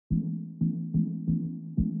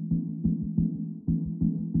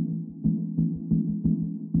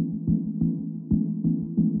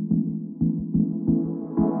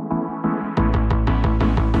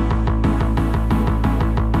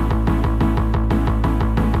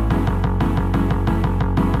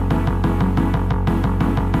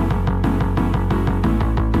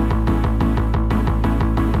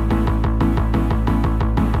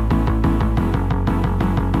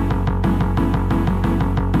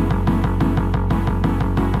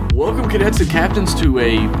cadets and captains, to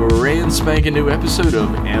a brand spanking new episode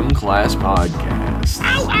of M-Class Podcast.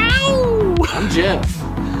 Ow, ow! I'm Jeff.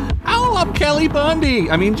 Ow, I'm Kelly Bundy.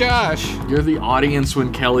 I mean, Josh. You're the audience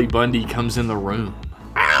when Kelly Bundy comes in the room.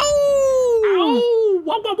 Ow! Ow!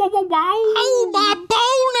 Wow, wow, wow, wow, wow! Oh, my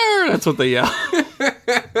boner! That's what they yell.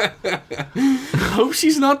 Hope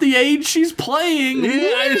she's not the age she's playing. Yeah,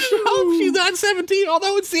 I hope she's not 17,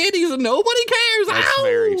 although it's the 80s and nobody cares. That's Ow!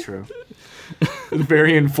 very true.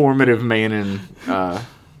 Very informative man in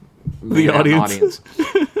the audience.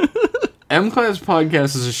 M-Class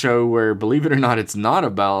Podcast is a show where, believe it or not, it's not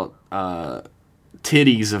about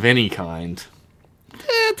titties of any kind.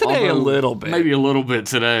 Today a little bit. Maybe a little bit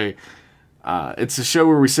today. It's a show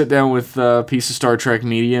where we sit down with a piece of Star Trek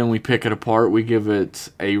media and we pick it apart. We give it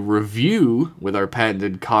a review with our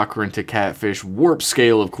patented Cochrane to Catfish warp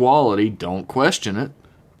scale of quality. Don't question it.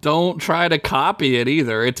 Don't try to copy it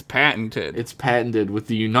either. It's patented. It's patented with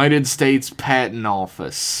the United States Patent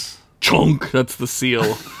Office. Chunk. That's the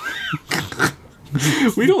seal.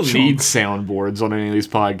 We don't need soundboards on any of these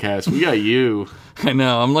podcasts. We got you. I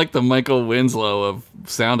know. I'm like the Michael Winslow of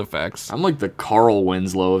sound effects. I'm like the Carl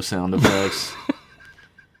Winslow of sound effects.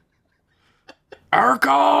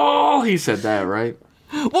 Urkel! He said that, right?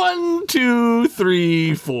 1, 2,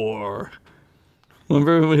 3, 4.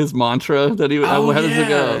 Remember his mantra that he would... how does it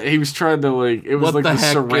go? He was trying to, like... It was What like the the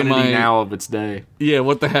heck Serenity Now of its day. Yeah,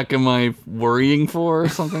 what the heck am I worrying for? Or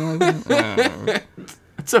something like that?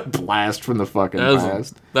 It's a blast from the fucking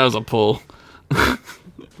past. That was a pull.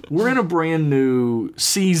 We're in a brand new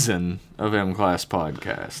season of M-Class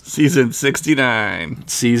Podcast. Season 69.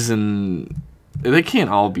 They can't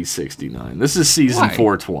all be 69. This is season Why?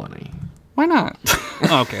 420. Why not?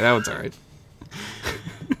 Okay, that was alright.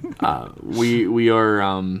 We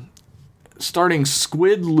are starting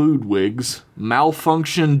Squid Ludwig's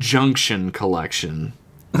Malfunction Junction collection.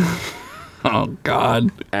 Oh,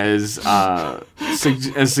 God. As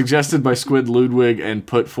suggested by Squid Ludwig and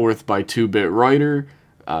put forth by 2-Bit Writer,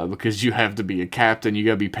 because you have to be a captain, you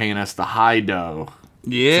gotta be paying us the high dough.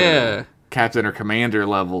 Yeah. Captain or commander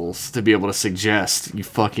levels to be able to suggest, you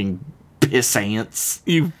fucking piss ants.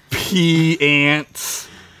 You pea ants.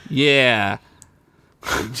 Yeah.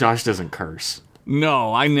 Josh doesn't curse.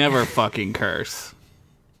 No, I never fucking curse.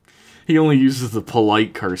 He only uses the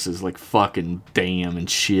polite curses like fucking damn and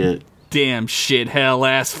shit. Damn shit, hell,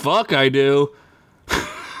 ass, fuck I do.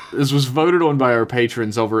 This was voted on by our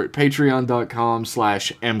patrons over at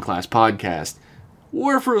patreon.com/mclasspodcast,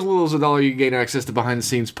 where for as little as $1 you can gain access to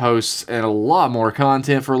behind-the-scenes posts and a lot more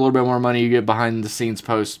content. For a little bit more money, you get behind-the-scenes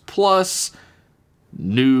posts, plus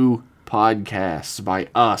new podcasts by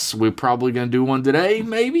us. We're probably going to do one today,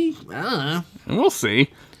 maybe? I don't know. And we'll see.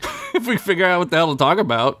 If we figure out what the hell to talk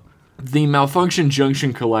about. The Malfunction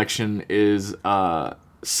Junction collection is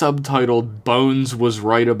subtitled Bones Was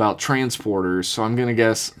Right About Transporters, so I'm going to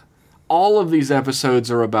guess all of these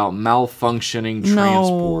episodes are about malfunctioning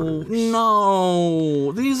transporters.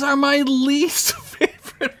 No. These are my least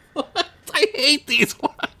favorite ones. I hate these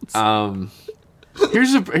ones.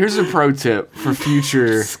 Here's a pro tip for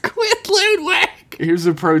future... Squid Ludwig! Here's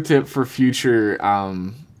a pro tip for future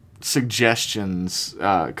suggestions,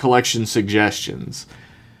 collection suggestions.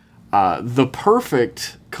 The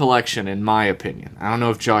perfect collection, in my opinion. I don't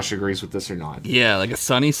know if Josh agrees with this or not. Yeah, like a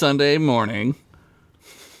sunny Sunday morning.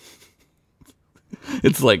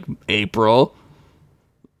 It's like April.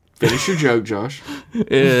 Finish your joke, Josh.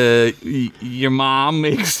 Your mom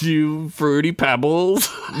makes you Fruity Pebbles.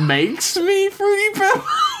 Makes me Fruity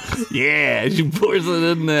Pebbles? Yeah, she pours it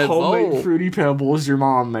in that Homemade bowl. Fruity Pebbles your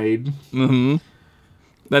mom made. Mm-hmm.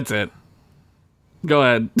 That's it. Go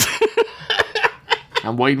ahead.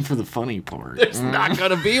 I'm waiting for the funny part. There's not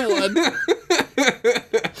gonna be one.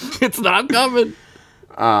 It's not coming.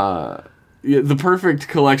 Yeah, the perfect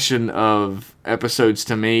collection of episodes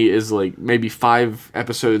to me is like maybe 5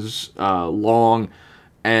 episodes long,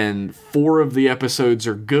 and 4 of the episodes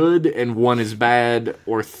are good and 1 is bad,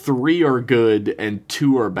 or 3 are good and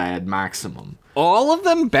 2 are bad maximum. All of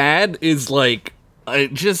them bad is like,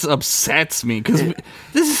 it just upsets me because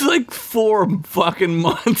this is like 4 fucking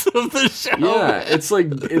months of the show. Yeah, it's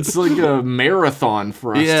like a marathon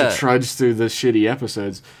for us to trudge through the shitty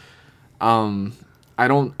episodes. I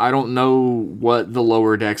don't know what the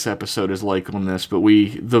Lower Decks episode is like on this, but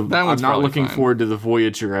I'm not looking forward to the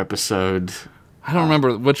Voyager episode. I don't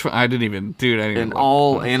remember which one. I didn't even And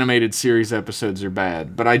all animated series episodes are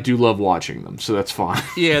bad, but I do love watching them, so that's fine.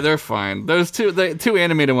 Yeah, they're fine. The 2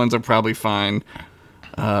 animated ones are probably fine.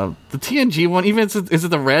 The TNG one, even is it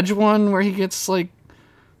the Reg one where he gets like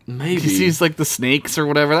Maybe he sees like the snakes or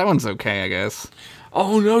whatever? That one's okay, I guess.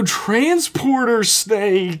 Oh no, transporter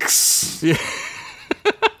snakes!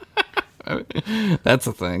 That's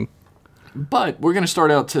a thing. But we're going to start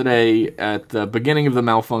out today at the beginning of the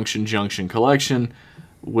Malfunction Junction collection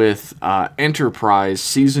with Enterprise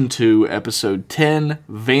Season 2, Episode 10,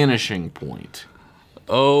 Vanishing Point.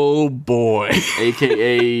 Oh boy.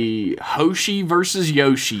 A.K.A. Hoshi versus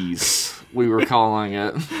Yoshi's, we were calling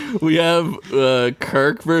it. We have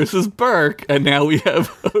Kirk versus Burke, and now we have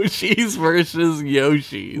Hoshis versus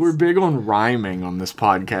Yoshis. We're big on rhyming on this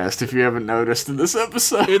podcast, if you haven't noticed in this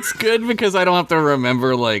episode. It's good because I don't have to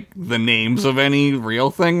remember, like, the names of any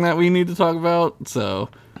real thing that we need to talk about, so...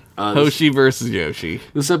 Hoshi versus Yoshi.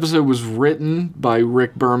 This episode was written by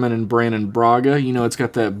Rick Berman and Brandon Braga. You know, it's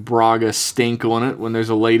got that Braga stink on it when there's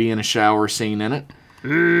a lady in a shower scene in it.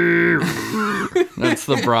 That's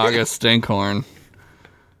the Braga stinkhorn.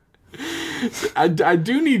 I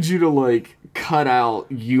do need you to, like, cut out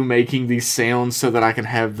you making these sounds so that I can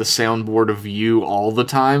have the soundboard of you all the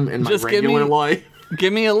time in my regular life.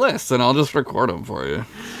 Give me a list and I'll just record them for you.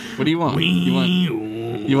 What do you want?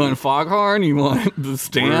 You want foghorn? You want the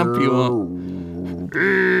stamp? You want...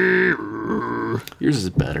 Yours is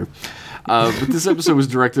better. But this episode was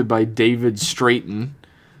directed by David Straighten.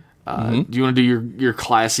 Do you want to do your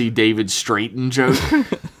classy David Straighten joke?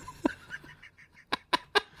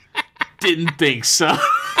 Didn't think so.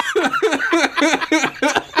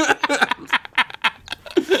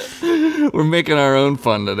 We're making our own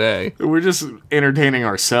fun today. We're just entertaining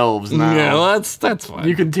ourselves now. Yeah, well, that's fine.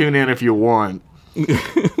 You can tune in if you want.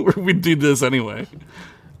 We do this anyway.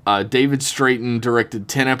 David Straighten directed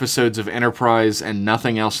 10 episodes of Enterprise and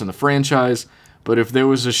nothing else in the franchise. But if there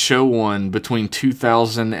was a show one between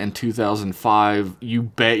 2000 and 2005, you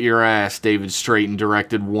bet your ass David Straighten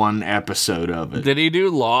directed one episode of it. Did he do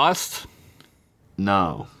Lost?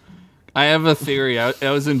 No. I have a theory. I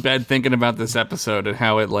was in bed thinking about this episode and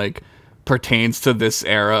how it, like, pertains to this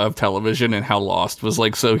era of television and how Lost was,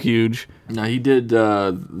 like, so huge. No, he did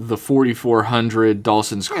the 4400,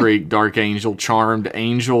 Dawson's Creek, Dark Angel, Charmed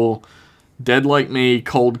Angel, Dead Like Me,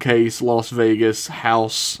 Cold Case, Las Vegas,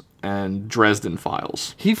 House, and Dresden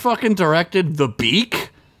Files. He fucking directed The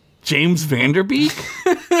Beak? James Vanderbeek?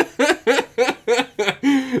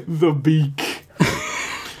 The Beak.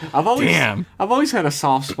 I've always had a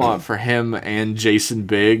soft spot for him and Jason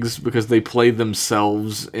Biggs because they play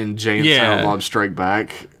themselves in Jay and Silent Bob Strike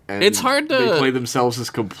Back. And it's hard to... They play themselves as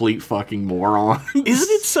complete fucking morons. Isn't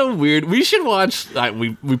it so weird? We should watch...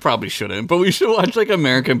 we probably shouldn't, but we should watch, like,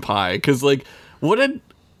 American Pie. Because, like, what a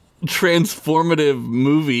transformative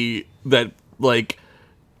movie that, like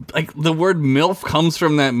the word MILF comes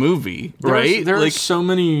from that movie, right? There are like, so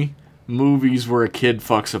many movies where a kid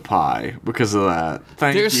fucks a pie because of that.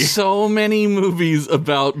 There's so many movies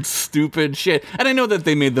about stupid shit, and I know that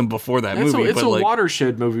they made them before that movie. It's a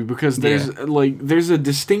watershed movie because there's a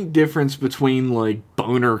distinct difference between, like,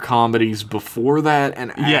 boner comedies before that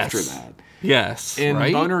and after that. Yes, in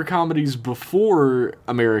right? boner comedies before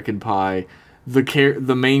American Pie,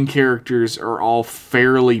 the main characters are all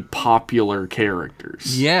fairly popular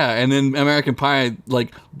characters. Yeah, and in American Pie,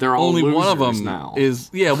 like, they're all only one of them now.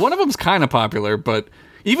 One of them's kind of popular, but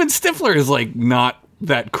even Stifler is, like, not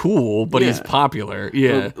that cool, but he's popular.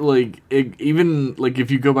 Yeah. Even if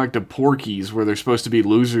you go back to Porky's, where they're supposed to be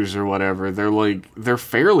losers or whatever, they're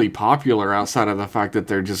fairly popular outside of the fact that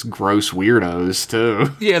they're just gross weirdos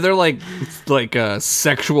too. Yeah, they're like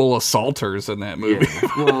sexual assaulters in that movie. Yeah.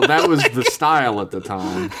 Well, that was the style at the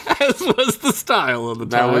time. As was the style of the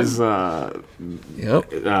time. That was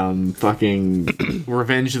fucking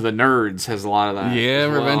Revenge of the Nerds has a lot of that. Yeah,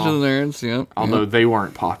 Revenge of the Nerds, yep. Although they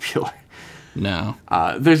weren't popular. No.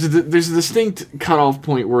 There's a distinct cutoff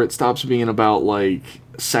point where it stops being about, like,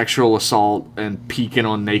 sexual assault and peeking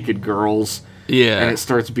on naked girls. Yeah. And it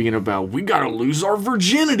starts being about, we gotta lose our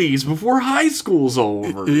virginities before high school's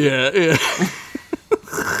over. Yeah.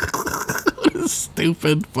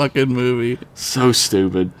 Stupid fucking movie. So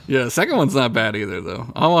stupid. Yeah, the second one's not bad either,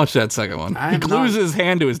 though. I'll watch that second one. He glues his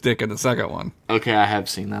hand to his dick in the second one. Okay, I have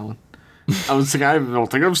seen that one. I was like, I don't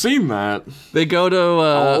think I've seen that. They go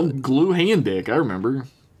to glue hand dick. I remember.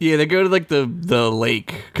 Yeah, they go to, like, the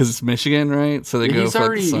lake because it's Michigan, right? So they go.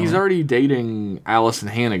 He's already dating Allison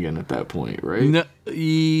Hannigan at that point, right? No,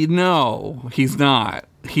 he's not.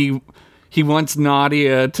 He wants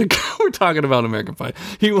Nadia to. We're talking about American Pie.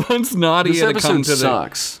 He wants Nadia to come to this episode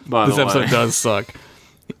sucks. By the way, this episode does suck.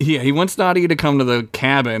 Yeah, he wants Nadia to come to the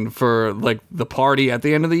cabin for, like, the party at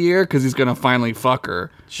the end of the year because he's gonna finally fuck her.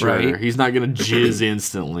 Sure, right? He's not gonna jizz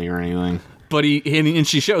instantly or anything. But and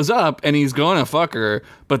she shows up and he's gonna fuck her.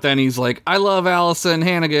 But then he's like, "I love Allison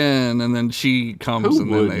Hannigan," and then she comes. Who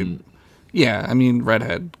wouldn't? Yeah, I mean,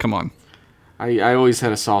 redhead. Come on. I always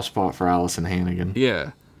had a soft spot for Allison Hannigan.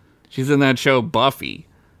 Yeah. She's in that show Buffy.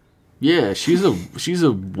 Yeah, she's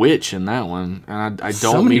a witch in that one, and I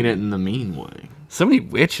don't mean it in the mean way. So many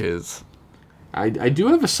witches. I do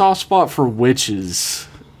have a soft spot for witches,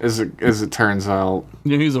 as it turns out.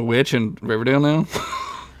 You know who's a witch in Riverdale now?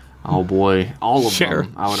 Oh boy, all of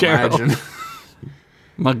them, I would imagine.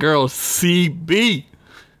 My girl CB.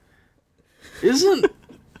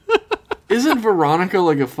 Isn't Veronica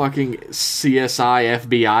like a fucking CSI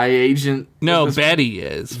FBI agent? No, Betty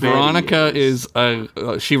is. Veronica is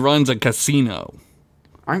she runs a casino.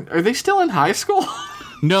 Are they still in high school?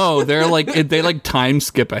 No, they're like they like time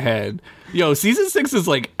skip ahead. Yo, season 6 is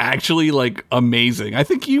like actually like amazing. I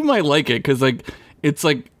think you might like it because like it's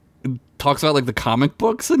like talks about like the comic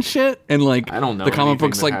books and shit, and like I don't know the comic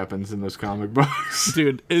books that like happens in those comic books.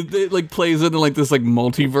 Dude, it like plays into like this like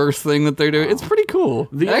multiverse thing that they're doing. It's pretty cool.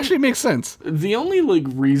 It actually makes sense. The only like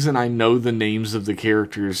reason I know the names of the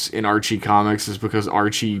characters in Archie comics is because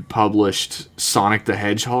Archie published Sonic the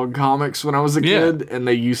Hedgehog comics when I was a kid, and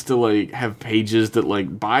they used to like have pages that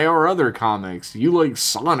like buy our other comics. You like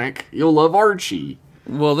Sonic, you'll love Archie.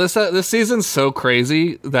 Well, this season's so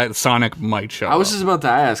crazy that Sonic might show up. I was just about to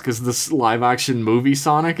ask, is this live-action movie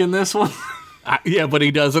Sonic in this one? Yeah, but he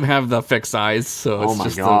doesn't have the fixed eyes, so it's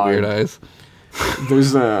just the weird eyes.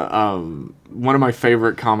 There's one of my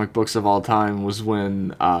favorite comic books of all time was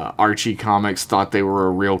when Archie Comics thought they were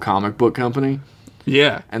a real comic book company.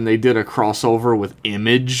 Yeah. And they did a crossover with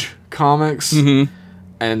Image Comics. Mm-hmm.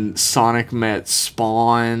 And Sonic met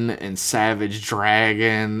Spawn and Savage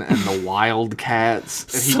Dragon and the Wildcats.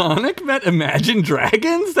 And Sonic met Imagine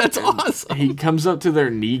Dragons? That's awesome. He comes up to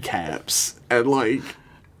their kneecaps and, like,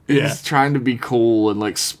 he's trying to be cool, and,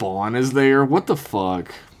 like, Spawn is there. What the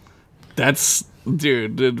fuck? That's...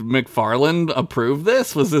 Dude, did McFarlane approve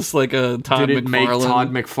this? Was this, like, a Todd McFarlane... Did it make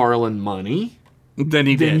Todd McFarlane money? Then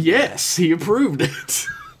he did. Yes, he approved it.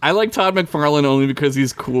 I like Todd McFarlane only because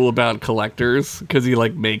he's cool about collectors, because he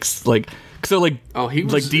like makes like so like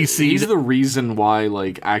like DC. He's the reason why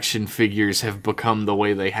like action figures have become the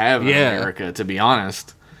way they have in America. To be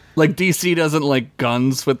honest, like DC doesn't like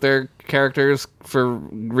guns with their characters for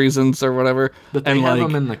reasons or whatever, but they have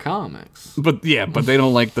them in the comics. But they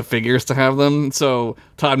don't like the figures to have them. So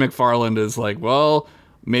Todd McFarlane is like, well,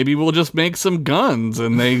 maybe we'll just make some guns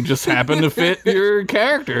and they just happen to fit your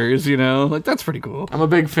characters, you know? Like, that's pretty cool. I'm a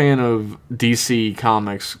big fan of DC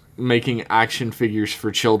Comics making action figures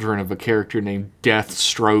for children of a character named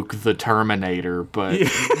Deathstroke the Terminator, but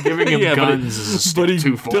giving him guns is a step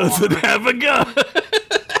too far. Doesn't have a gun.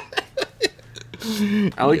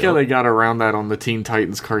 I like how they got around that on the Teen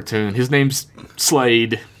Titans cartoon. His name's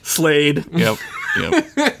Slade. Yep.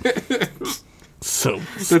 So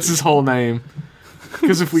that's his whole name.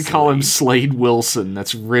 Because if we call him Slade Wilson,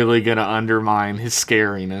 that's really going to undermine his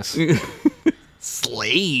scariness.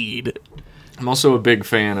 Slade. I'm also a big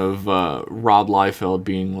fan of Rob Liefeld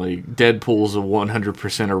being like, Deadpool's a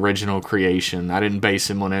 100% original creation. I didn't base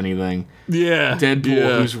him on anything. Yeah.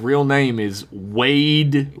 Deadpool, whose real name is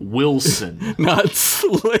Wade Wilson. Not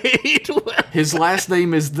Slade. His last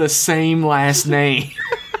name is the same last name.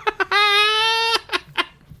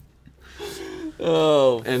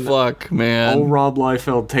 Oh, and fuck, man. Old Rob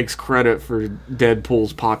Liefeld takes credit for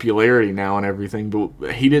Deadpool's popularity now and everything,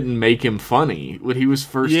 but he didn't make him funny. When he was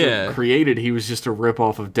first created, he was just a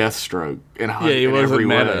ripoff of Deathstroke in every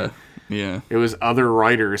way. Yeah. It was other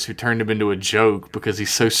writers who turned him into a joke because he's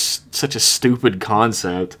such a stupid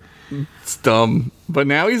concept. It's dumb. But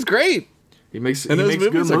now he's great. He makes good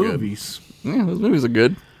movies. Yeah, those movies are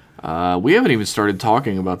good. We haven't even started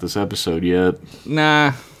talking about this episode yet.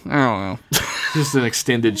 Nah, I don't know. Just an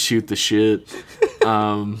extended shoot the shit.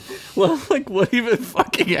 Well, like, what even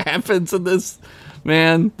fucking happens in this,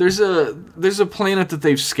 man? There's a planet that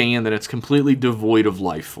they've scanned that it's completely devoid of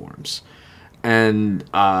life forms. And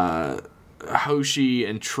Hoshi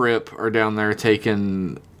and Trip are down there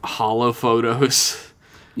taking holo photos.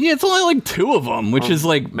 Yeah, it's only like 2 of them, which is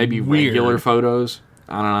like maybe weird. Regular photos.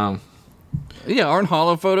 I don't know. Yeah, aren't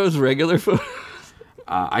holo photos regular photos?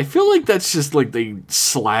 I feel like that's just like they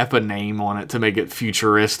slap a name on it to make it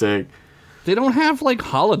futuristic. They don't have like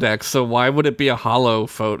holodecks, so why would it be a holo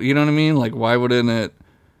photo? You know what I mean? Like, why wouldn't it?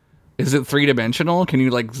 Is it 3-dimensional? Can you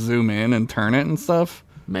like zoom in and turn it and stuff?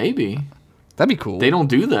 Maybe. That'd be cool. They don't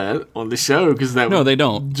do that on the show because they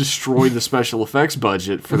don't destroy the special effects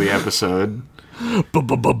budget for the episode.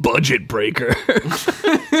 Budget breaker.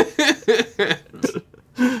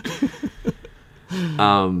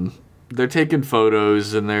 They're taking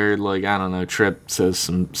photos and they're like, I don't know, Trip says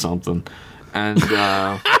something. And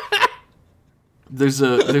there's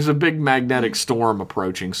a big magnetic storm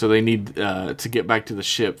approaching, so they need to get back to the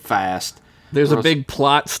ship fast. There's a big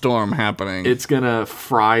plot storm happening. It's gonna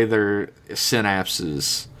fry their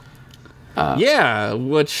synapses. Yeah,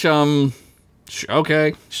 which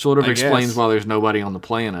okay. Sort of I explains guess. why there's nobody on the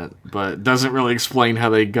planet, but doesn't really explain how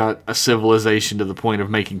they got a civilization to the point of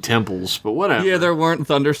making temples. But whatever. Yeah, there weren't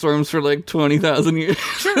thunderstorms for like 20,000 years.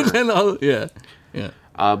 Sure. Yeah.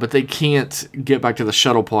 But they can't get back to the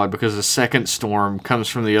shuttle pod because a second storm comes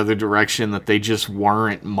from the other direction that they just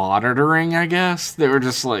weren't monitoring, I guess. They were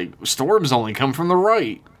just like, storms only come from the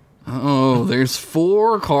right. Oh, there's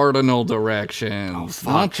 4 cardinal directions,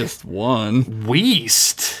 not just one.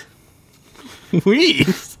 Weast.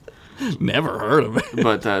 Weast. Never heard of it.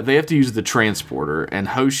 But they have to use the transporter, and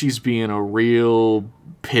Hoshi's being a real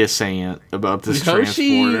pissant about this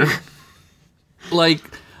Hoshi- transporter. Like,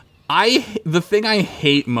 the thing I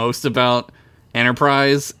hate most about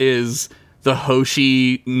Enterprise is the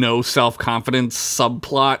Hoshi no self-confidence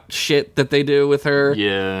subplot shit that they do with her.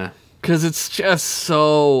 Yeah. Because it's just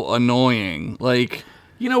so annoying. Like,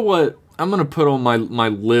 You know what? I'm gonna put on my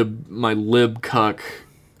lib cuck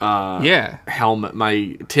helmet,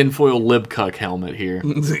 my tinfoil lib cuck helmet here.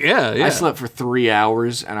 yeah. I slept for 3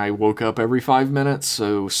 hours and I woke up every 5 minutes.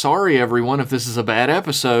 So sorry everyone if this is a bad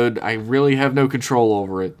episode. I really have no control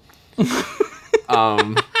over it.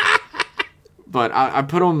 But I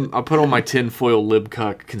put on my tinfoil lib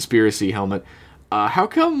cuck conspiracy helmet. How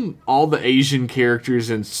come all the Asian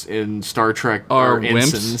characters in Star Trek are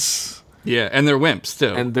wimps? ensigns? Yeah, and they're wimps,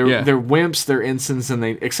 too. And they're wimps, they're ensigns, and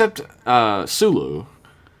they except Sulu.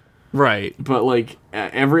 Right. But like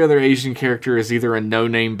every other Asian character is either a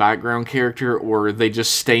no-name background character or they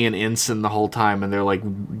just stay an ensign the whole time and they're like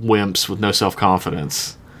wimps with no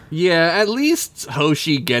self-confidence. Yeah, at least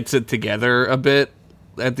Hoshi gets it together a bit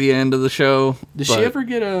at the end of the show. Did she ever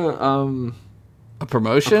get a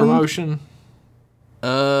promotion? promotion?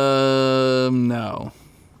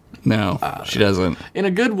 No, she doesn't. In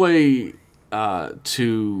a good way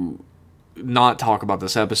to not talk about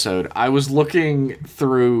this episode, I was looking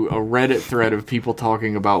through a Reddit thread of people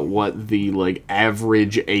talking about what the like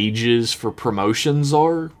average ages for promotions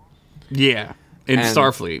are. Yeah, in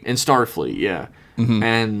Starfleet. In Starfleet, yeah. Mm-hmm.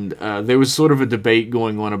 And there was sort of a debate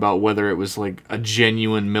going on about whether it was like a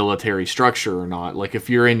genuine military structure or not. Like if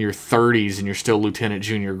you're in your 30s and you're still lieutenant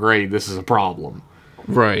junior grade, this is a problem.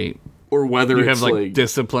 Right. Or whether you it's have like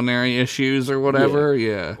disciplinary issues or whatever,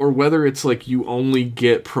 yeah. Or whether it's like you only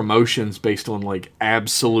get promotions based on like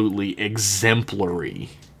absolutely exemplary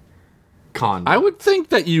conduct. I would think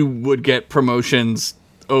that you would get promotions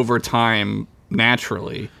over time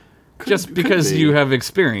naturally. Just because you have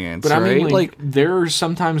experience, but right? I mean, like there are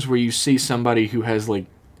some times where you see somebody who has like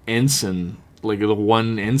ensign, like the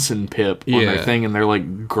one ensign pip on their thing, and they're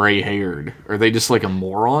like gray haired. Are they just like a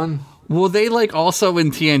moron? Well, they like also in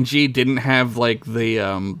TNG didn't have like the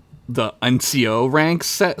NCO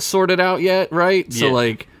ranks sorted out yet, right? So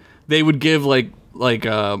like they would give like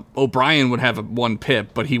O'Brien would have one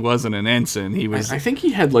pip, but he wasn't an ensign. He was. I think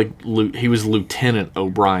he had like he was Lieutenant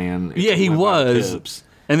O'Brien. Yeah, he was. Pips.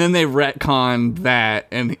 And then they retconned that,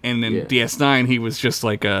 and in DS9 he was just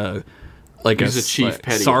like a chief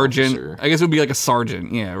petty sergeant. officer. I guess it would be like a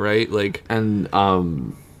sergeant, yeah, right? Like, and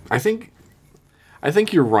I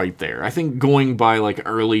think you're right there. I think going by like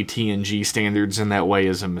early TNG standards in that way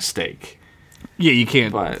is a mistake. Yeah, you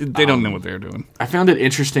can't. But, they don't know what they're doing. I found it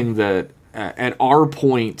interesting that at our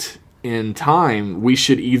point in time, we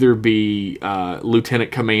should either be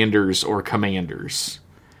lieutenant commanders or commanders.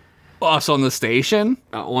 Us on the station?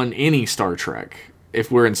 On any Star Trek, if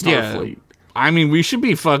we're in Starfleet. Yeah. I mean, we should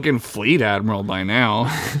be fucking fleet admiral by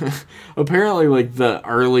now. Apparently, like, the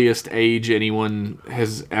earliest age anyone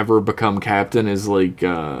has ever become captain is, like,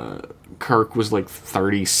 Kirk was, like,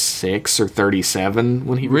 36 or 37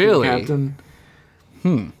 when he became captain.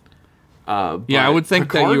 Yeah, I would think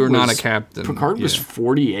Picard that you were not a captain. Picard was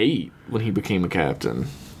 48 when he became a captain.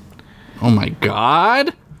 Oh my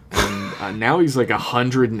god. And now he's like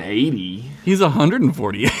 180. He's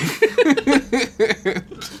 148.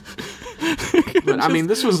 But I mean,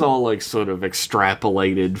 this was all like sort of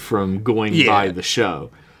extrapolated from going by the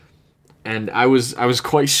show. And I was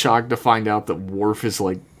quite shocked to find out that Worf is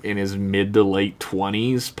like in his mid to late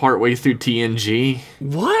 20s, partway through TNG.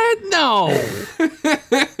 What? No.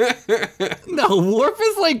 No, Worf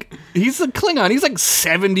is like, he's a Klingon. He's like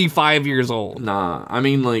 75 years old. Nah, I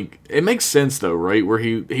mean, like, it makes sense though, right? Where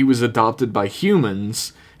he was adopted by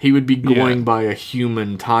humans, he would be going by a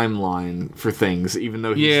human timeline for things, even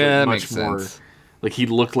though he's like much more... Like, he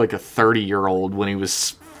looked like a 30-year-old when he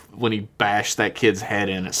was when he bashed that kid's head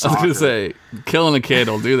in at I was soccer. gonna say, killing a kid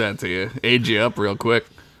will do that to you. Age you up real quick.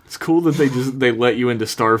 It's cool that they let you into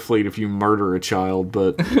Starfleet if you murder a child,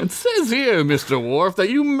 but It says here, Mr. Worf, that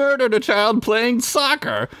you murdered a child playing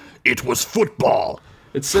soccer. It was football.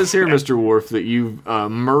 it says here, Mr. Worf, that you've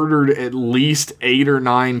murdered at least 8 or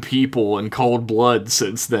 9 people in cold blood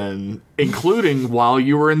since then, including while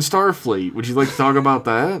you were in Starfleet. Would you like to talk about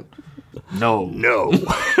that? No. No.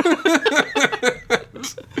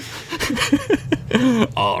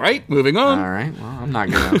 All right, moving on. All right, well, I'm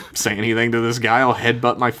not going to say anything to this guy. I'll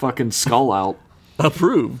headbutt my fucking skull out.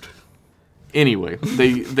 Approved. Anyway,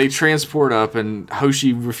 they transport up, and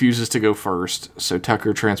Hoshi refuses to go first, so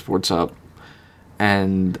Tucker transports up.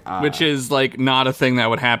 And Which is, like, not a thing that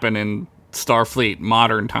would happen in Starfleet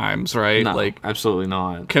modern times, right? no, Like, absolutely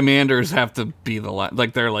not. commanders have to be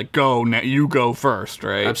like, they're like, go, now you go first,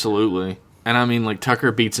 right? Absolutely. And I mean, like,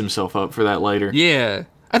 Tucker beats himself up for that later. Yeah.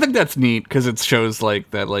 I think that's neat because it shows like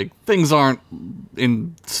that like things aren't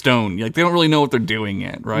in stone. Like they don't really know what they're doing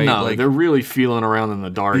yet, right? No, like, they're really feeling around in the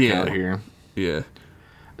dark Yeah. out here. yeah.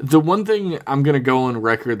 The one thing I'm going to go on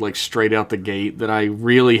record, like, straight out the gate that I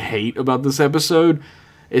really hate about this episode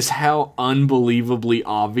is how unbelievably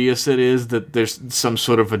obvious it is that there's some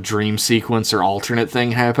sort of a dream sequence or alternate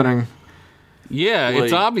thing happening. Yeah,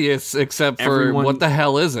 it's Like, obvious except for everyone- what the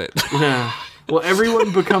hell is it? Yeah. Well,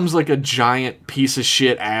 everyone becomes, like, a giant piece of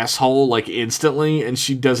shit asshole, like, instantly, and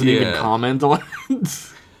she doesn't even Yeah. comment on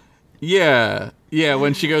it. Yeah. Yeah,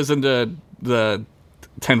 when she goes into the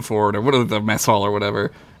 10 forward or whatever, the mess hall or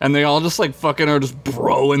whatever, and they all just like fucking are just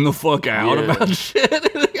broing the fuck out Yeah. about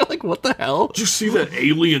shit. And you're like, what the hell? Did you see that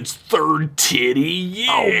alien's third titty?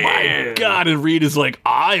 Yeah. Oh my god! And Reed is like,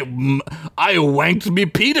 I wanked me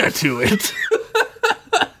Peter to it.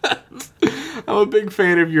 I'm a big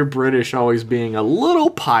fan of your British always being a little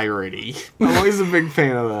piratey. I'm always a big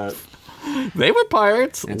fan of that. They were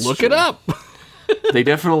pirates. It's Look true. it up. They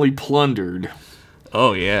definitely plundered.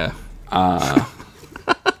 Oh yeah.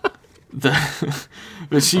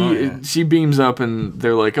 But she beams up and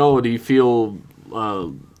they're like, "Oh, do you feel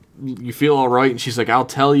all right?" And she's like, "I'll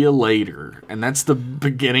tell you later." And that's the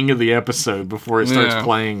beginning of the episode before it starts Yeah.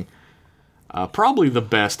 playing. Probably the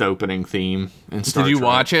best opening theme in Star Did you Trek.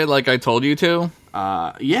 watch it like I told you to?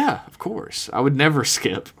 Yeah, of course. I would never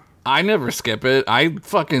skip. I never skip it. I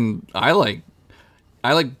put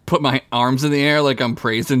my arms in the air like I'm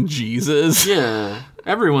praising Jesus. Yeah,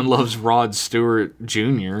 everyone loves Rod Stewart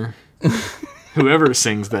Jr. Whoever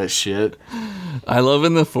sings that shit. I love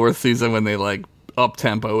in the 4th season when they like up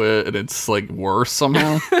tempo it and it's like worse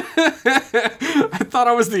somehow. I thought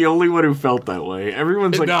I was the only one who felt that way.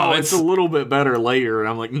 Everyone's like, No, "Oh, it's a little bit better later," and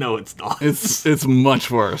I'm like, "No, it's not." It's much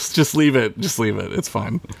worse. Just leave it. It's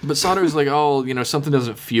fine. But Sato's like, "Oh, something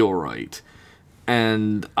doesn't feel right,"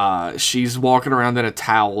 and she's walking around in a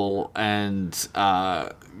towel, and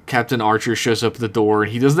Captain Archer shows up at the door,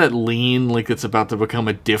 and he does that lean like it's about to become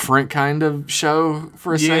a different kind of show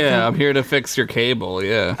for a second. Yeah, I'm here to fix your cable.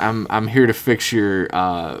 Yeah. I'm here to fix your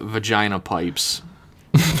vagina pipes.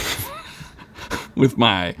 With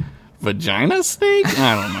my vagina snake?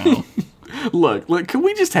 I don't know. Look, can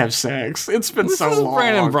we just have sex? It's been This so is long.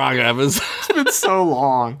 Brandon Braga episode. It's been so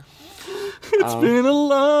long. It's been a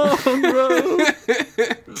long road.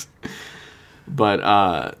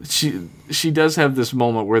 But she does have this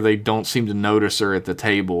moment where they don't seem to notice her at the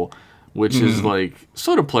table, which is like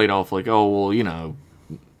sort of played off like, oh well,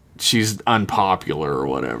 she's unpopular or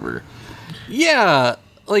whatever. Yeah,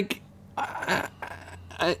 like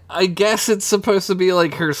I guess it's supposed to be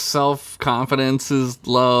like her self-confidence is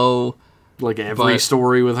low. Like every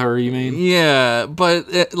story with her, you mean? Yeah,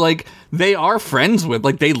 but like they are friends with,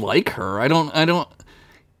 like they like her. I don't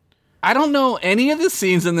know any of the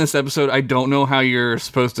scenes in this episode. I don't know how you're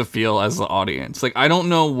supposed to feel as the audience. Like I don't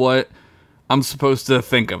know what I'm supposed to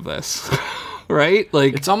think of this. Right?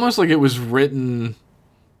 Like It's almost like it was written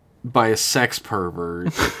by a sex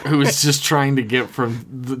pervert who was just trying to get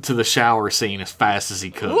to the shower scene as fast as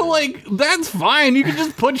he could. well, like that's fine. You can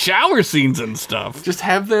just put shower scenes and stuff. Just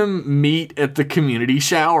have them meet at the community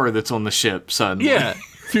shower that's on the ship suddenly. Yeah,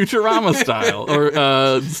 Futurama style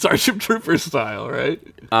or Starship Troopers style, right?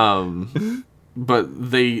 But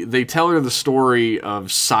they tell her the story of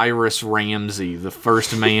Cyrus Ramsey, the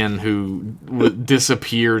first man who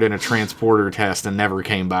disappeared in a transporter test and never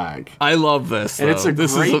came back. I love this, And it's a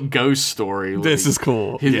This great ghost story. This is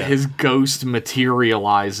cool. His ghost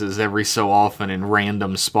materializes every so often in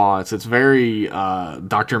random spots. It's very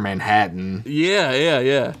Dr. Manhattan,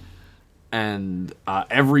 Yeah. and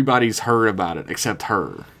everybody's heard about it except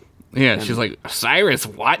her. Yeah, she's like, Cyrus,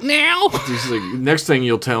 what now? She's like, next thing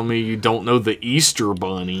you'll tell me you don't know the Easter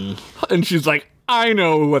Bunny. And she's like, I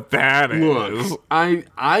know what that is. Look,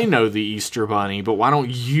 I know the Easter Bunny, but why don't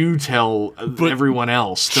you tell everyone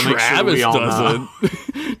else to make sure we all know?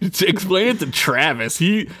 To explain it to Travis.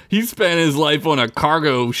 He spent his life on a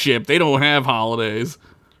cargo ship. They don't have holidays.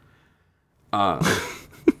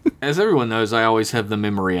 As everyone knows, I always have the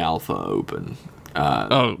Memory Alpha open.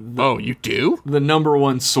 You do? The number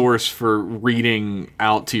one source for reading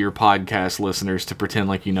out to your podcast listeners to pretend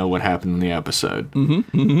like you know what happened in the episode.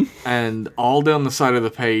 And all down the side of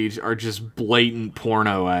the page are just blatant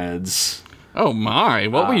porno ads. Oh my,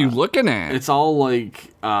 what were you looking at? It's all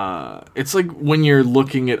like, it's like when you're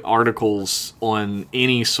looking at articles on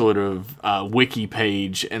any sort of wiki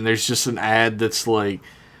page and there's just an ad that's like,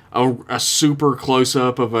 a super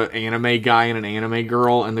close-up of an anime guy and an anime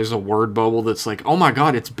girl, and there's a word bubble that's like, oh my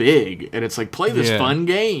god, it's big, and it's like, play this fun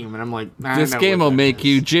game, and I'm like, this game will make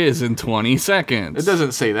you jizz in 20 seconds. It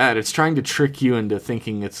doesn't say that. It's trying to trick you into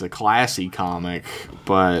thinking it's a classy comic,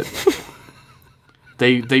 but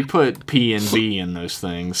they put P and B in those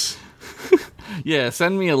things. Yeah,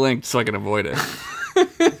 send me a link so I can avoid it.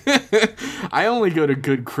 I only go to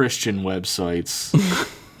good Christian websites.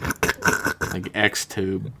 Like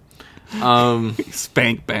XTube.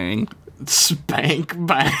 Spank Bang. Spank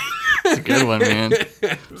Bang. It's a good one, man.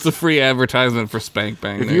 It's a free advertisement for Spank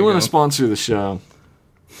Bang. If you want to sponsor the show.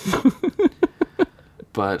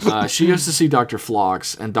 But she goes to see Dr.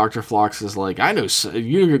 Phlox, and Dr. Phlox is like, I know,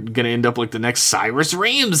 you're going to end up like the next Cyrus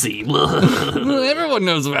Ramsey. Everyone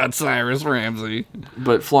knows about Cyrus Ramsey.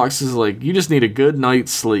 But Phlox is like, you just need a good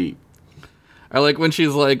night's sleep. I like when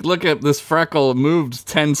she's like, look at this freckle moved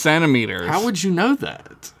 10 centimeters. How would you know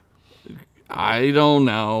that? I don't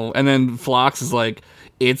know. And then Phlox is like,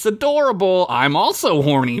 it's adorable. I'm also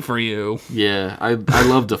horny for you. Yeah, I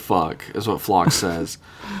love to fuck, is what Phlox says.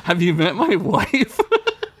 Have you met my wife?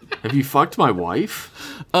 Have you fucked my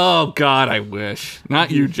wife? Oh, God, I wish.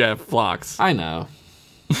 Not you, Jeff. Phlox. I know.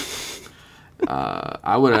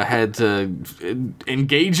 I would have had to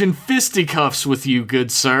engage in fisticuffs with you,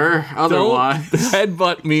 good sir. Otherwise, don't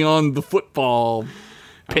headbutt me on the football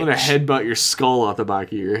pitch. I'm gonna headbutt your skull off the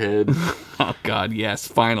back of your head. Oh God, yes,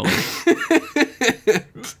 finally.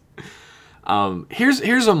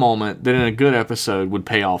 Here's a moment that in a good episode would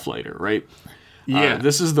pay off later, right? Yeah.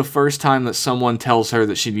 This is the first time that someone tells her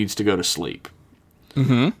that she needs to go to sleep.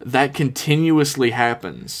 That continuously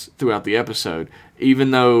happens throughout the episode,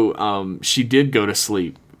 even though she did go to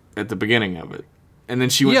sleep at the beginning of it. And then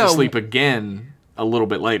she went to sleep again a little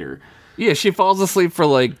bit later. Yeah, she falls asleep for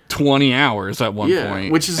like 20 hours at one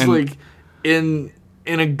point. Which is like, in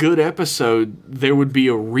a good episode, there would be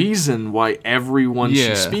a reason why everyone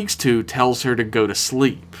she speaks to tells her to go to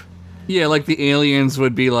sleep. Yeah, like the aliens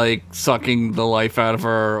would be like sucking the life out of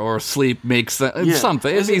her, or sleep makes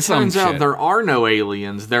something. As it turns out, there are no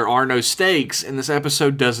aliens, there are no stakes, and this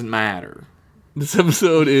episode doesn't matter. This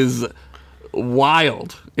episode is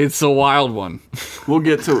wild. It's a wild one. We'll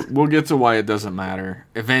get to why it doesn't matter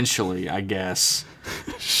eventually, I guess.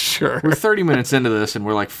 Sure. We're 30 minutes into this, and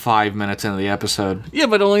we're like 5 minutes into the episode. Yeah,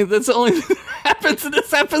 but that's only what happens in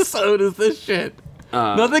this episode is this shit.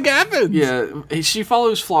 Nothing happens. Yeah, she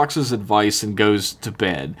follows Phlox's advice and goes to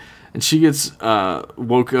bed. And she gets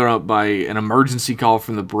woken up by an emergency call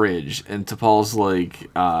from the bridge. And T'Pol's like,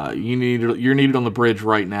 you're needed on the bridge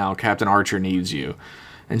right now. Captain Archer needs you.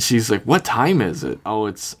 And she's like, what time is it? Oh,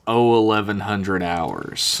 it's 1100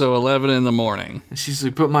 hours. So 11 in the morning. And she's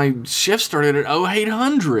like, but my shift started at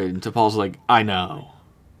 0800. And T'Pol's like, I know.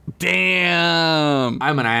 Damn.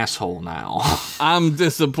 I'm an asshole now. I'm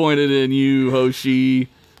disappointed in you, Hoshi.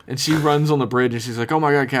 And she runs on the bridge and she's like, oh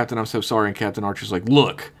my god, Captain, I'm so sorry. And Captain Archer's like,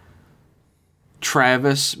 look,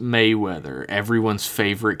 Travis Mayweather, everyone's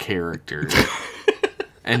favorite character,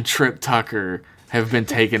 and Trip Tucker have been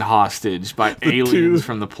taken hostage by aliens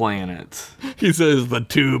from the planet. He says the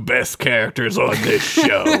two best characters on this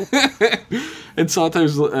show. And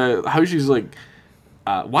Sato's, Hoshi's like,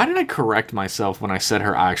 why did I correct myself when I said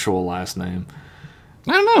her actual last name?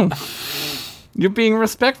 I don't know. You're being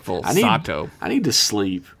respectful, Sato. I need to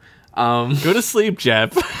sleep. Go to sleep,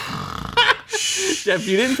 Jeff. Jeff,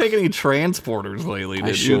 you didn't take any transporters lately,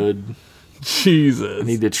 did you? I should. Jesus. I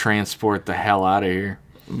need to transport the hell out of here.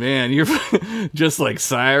 Man, you're just like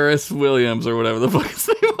Cyrus Williams or whatever the fuck his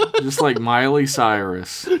name was. Just like Miley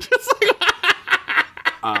Cyrus.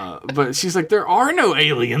 But she's like, there are no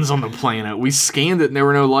aliens on the planet. We scanned it and there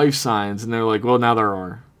were no life signs. And they're like, well, now there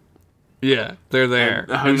are. Yeah, they're there.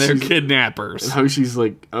 And they're kidnappers. And Hoshi's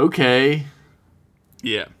like, okay.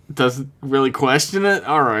 Yeah. Doesn't really question it?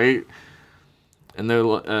 All right. and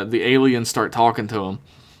the aliens start talking to him.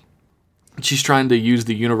 She's trying to use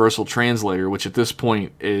the universal translator, which at this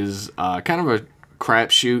point is kind of a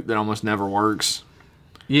crapshoot that almost never works.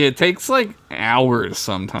 Yeah, it takes like hours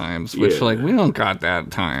sometimes, which like we don't got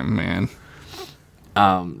that time, man.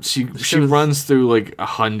 She runs through like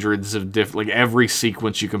hundreds of different, like every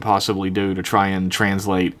sequence you can possibly do to try and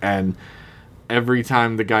translate, and every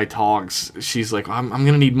time the guy talks, she's like, I'm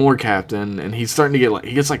gonna need more, Captain, and he's starting to get like,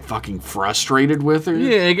 he gets like fucking frustrated with her.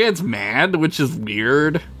 Yeah, he gets mad, which is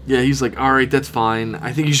weird. Yeah, he's like, alright, that's fine.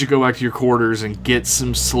 I think you should go back to your quarters and get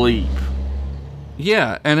some sleep.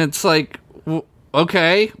 Yeah, and it's like,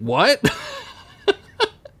 okay, what?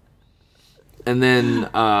 And then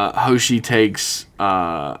Hoshi takes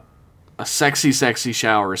a sexy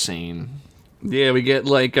shower scene. Yeah, we get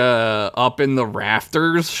like up in the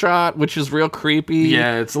rafters shot, which is real creepy.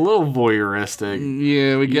 Yeah, it's a little voyeuristic.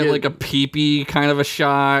 Yeah, we get like a peepee kind of a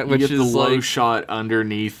shot, which you get is the low like shot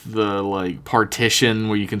underneath the like partition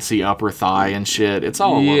where you can see upper thigh and shit. It's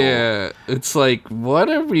all a little, it's like what?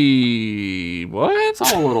 It's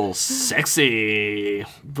all a little sexy.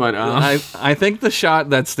 But I think the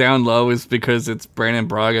shot that's down low is because it's Brandon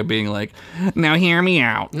Braga being like, "Now hear me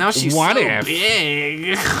out. Now she's what so if,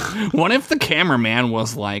 big. What if the cameraman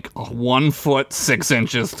was like 1 foot 6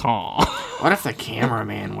 inches tall? What if the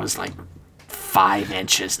cameraman was like 5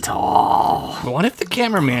 inches tall? What if the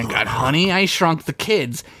cameraman got Honey, I Shrunk the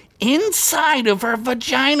Kids inside of her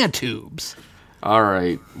vagina tubes?" All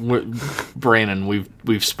right, Brandon,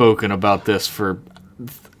 we've spoken about this for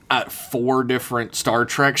 4 different Star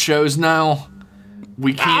Trek shows now.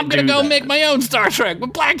 We can't. I'm gonna do go that. make my own Star Trek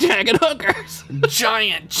with blackjack and hookers.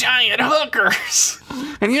 giant hookers.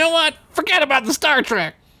 And you know what? Forget about the Star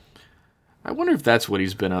Trek. I wonder if that's what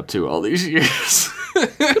he's been up to all these years.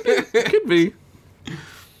 Could be.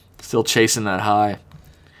 Still chasing that high.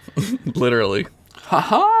 Literally. Ha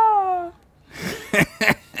ha.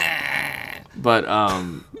 But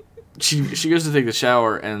she goes to take the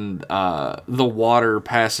shower, and the water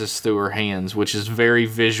passes through her hands, which is very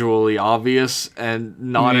visually obvious and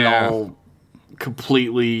not at all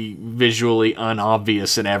completely visually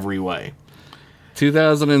unobvious in every way.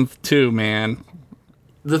 2002, man.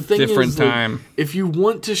 The thing Different is, like, time. if you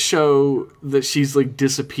want to show that she's like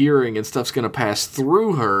disappearing and stuff's gonna pass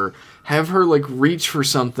through her, have her like reach for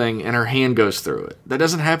something and her hand goes through it. That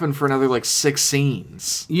doesn't happen for another like 6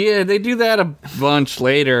 scenes. Yeah, they do that a bunch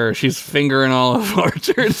later. She's fingering all of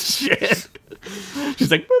Archer's shit.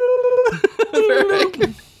 She's like,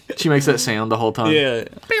 She makes that sound the whole time. yeah.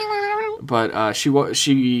 But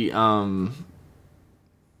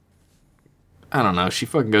I don't know. She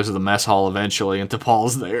fucking goes to the mess hall eventually, and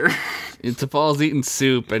T'Pol's there. And T'Pol's eating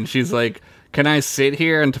soup, and she's like, "Can I sit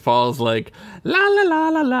here?" And T'Pol's like, "La la la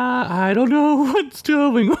la la. I don't know what's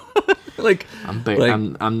going on." Like,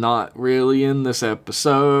 I'm not really in this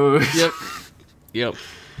episode. Yep.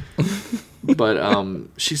 But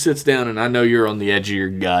she sits down, and I know you're on the edge of your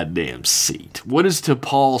goddamn seat. What does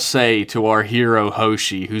T'Pol say to our hero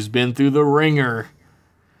Hoshi, who's been through the ringer?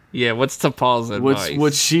 Yeah, what's T'Pol's advice?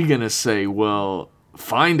 What's she gonna say? Well,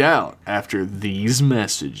 find out after these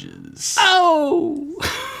messages. Oh!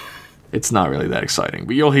 It's not really that exciting,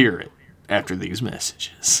 but you'll hear it after these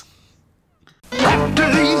messages.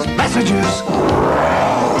 After these messages,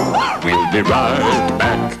 we'll be right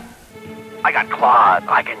back. I got claws.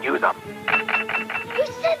 I can use them. Who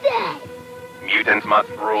said that? Mutants must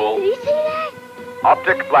rule. Did he say that?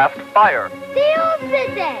 Optic blast fire. They all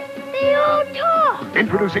said that. They all talk.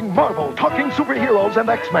 Introducing Marvel Talking Superheroes and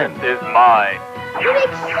X-Men. This is mine. They make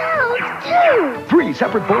sounds, too. 3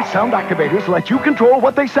 separate voice sound activators let you control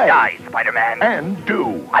what they say. Die, Spider-Man. And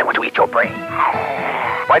do. I want to eat your brain.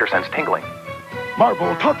 Spider sense tingling.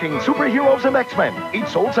 Marvel Talking Superheroes and X-Men. Each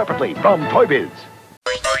sold separately from Toy Biz.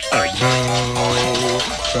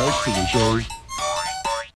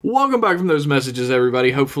 Welcome back from those messages,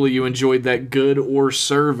 everybody. Hopefully you enjoyed that good or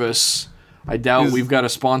service. I doubt we've got a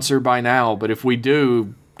sponsor by now, but if we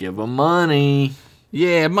do, give them money.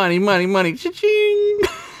 Yeah, money, cha-ching!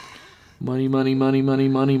 Money,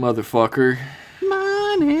 motherfucker.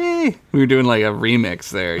 Money! We were doing like a remix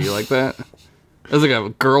there. You like that? It was like a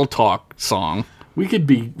girl talk song. We could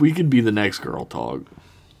be the next girl talk.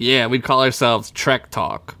 Yeah, we'd call ourselves Trek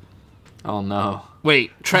Talk. Oh no.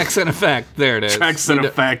 Wait, Trek's in effect. There it is. Trek's in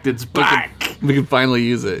effect, it's back. We can finally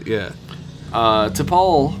use it, yeah.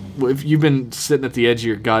 T'Pol, if you've been sitting at the edge of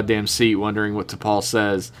your goddamn seat wondering what T'Pol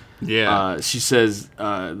says, she says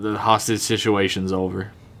the hostage situation's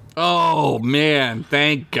over. Oh, man,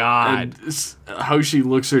 thank God. And Hoshi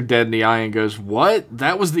looks her dead in the eye and goes, "What?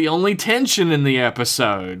 That was the only tension in the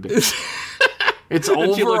episode." It's she over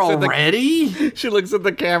looks at the- already? She looks at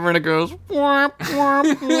the camera and it goes. Womp,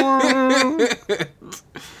 womp,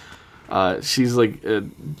 womp. She's like,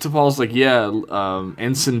 T'Pol's like, yeah,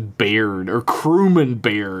 Ensign Baird, or Crewman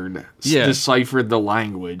Baird, Yeah. deciphered the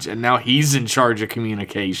language, and now he's in charge of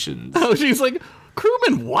communications. Oh, she's like,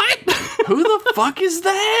 crewman, what? Who the fuck is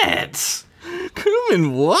that?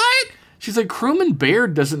 Crewman, what? She's like, Crewman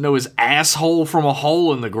Baird doesn't know his asshole from a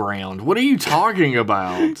hole in the ground. What are you talking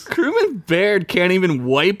about? Crewman Baird can't even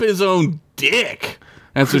wipe his own dick.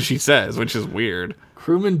 That's what she says, which is weird.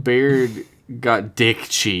 Crewman Baird got dick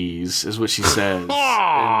cheese, is what she says. And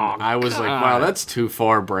I was like, wow, that's too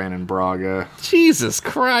far, Brandon Braga. Jesus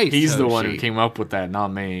Christ. He's the one Hoshi. who came up with that, not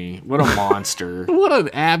me. What a monster. What an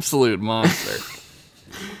absolute monster.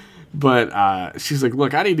 But she's like,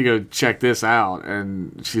 look, I need to go check this out.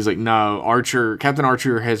 And she's like, no, Captain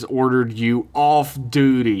Archer has ordered you off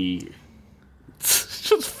duty.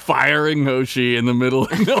 Just firing Hoshi in the middle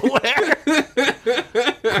of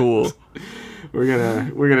nowhere. Cool. We're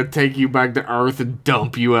gonna take you back to Earth and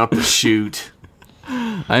dump you out the chute.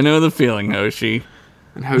 I know the feeling, Hoshi.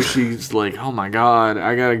 And Hoshi's like, oh my god,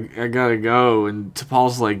 I gotta go. And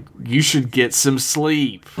T'Pol's like, you should get some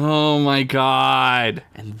sleep. Oh my god.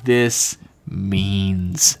 And this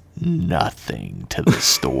means nothing to the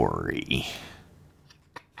story.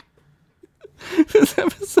 This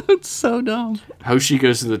episode's so dumb. Hoshi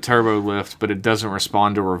goes to the turbo lift, but it doesn't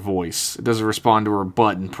respond to her voice. It doesn't respond to her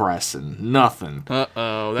button pressing. Nothing.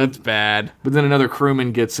 Uh-oh, that's bad. But then another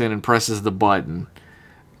crewman gets in and presses the button.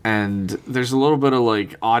 And there's a little bit of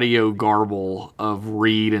like audio garble of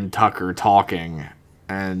Reed and Tucker talking.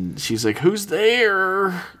 And she's like, who's there?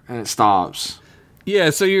 And it stops.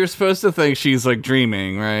 Yeah, so you're supposed to think she's like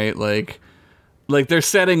dreaming, right? Like they're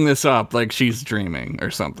setting this up like she's dreaming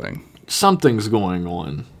or something. Something's going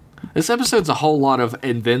on. This episode's a whole lot of,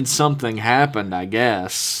 and then something happened, I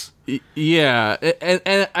guess. Yeah,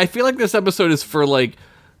 and I feel like this episode is for like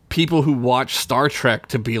people who watch Star Trek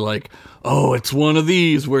to be like, oh, it's one of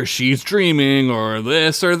these where she's dreaming or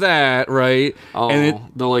this or that, right? Oh,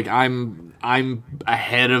 and they're like, I'm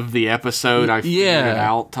ahead of the episode. I figured it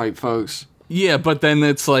out type folks. yeah, but then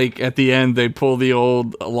it's like at the end they pull the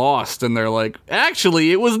old Lost and they're like,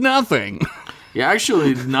 actually, it was nothing. Yeah,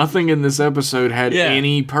 actually, nothing in this episode had Yeah.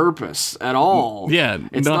 any purpose at all. Yeah,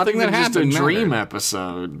 it's nothing not that even just a happened dream mattered.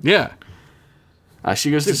 episode. Yeah.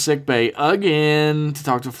 She goes to sickbay again to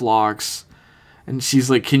talk to Phlox. And she's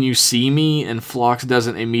like, can you see me? And Phlox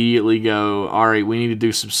doesn't immediately go, all right, we need to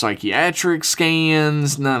do some psychiatric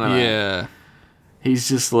scans. None of that. Yeah. He's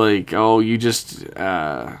just like, oh, you just,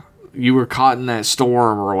 you were caught in that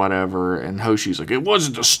storm or whatever. And Hoshi's like, it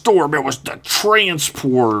wasn't the storm, it was the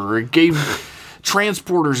transporter. It gave,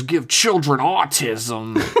 transporters give children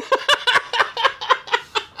autism.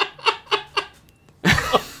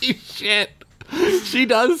 Holy shit. She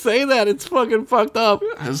does say that. It's fucking fucked up.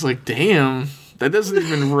 I was like, damn, that doesn't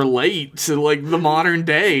even relate to like the modern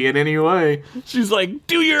day in any way. She's like,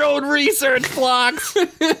 do your own research, Phlox.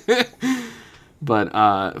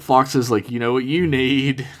 But Phlox is like, you know what you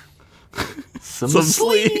need? Some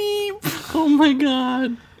sleep. Oh my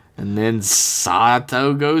god. And then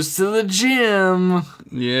Sato goes to the gym.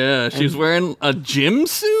 Yeah, she's wearing a gym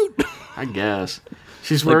suit? I guess.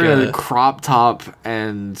 She's Like wearing a a- crop top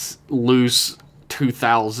and loose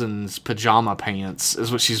 2000s pajama pants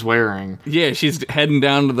is what she's wearing. Yeah, she's heading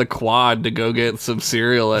down to the quad to go get some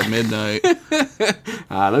cereal at midnight.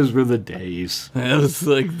 Those were the days. That was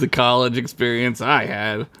like the college experience I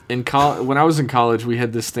had. When I was in college, we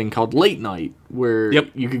had this thing called late night, where Yep.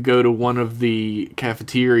 you could go to one of the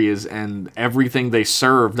cafeterias and everything they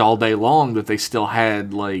served all day long that they still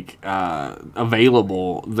had like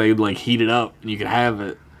available, they'd like heat it up and you could have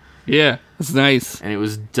it, Yeah, it's nice. and it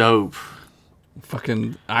was dope.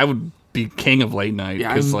 Fucking, I would be king of late night.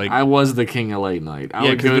 Yeah, 'cause, I was the king of late night. I Yeah,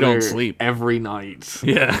 would 'cause go we don't there sleep. every night.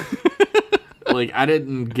 yeah. Like, I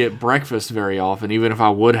didn't get breakfast very often. Even if I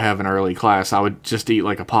would have an early class, I would just eat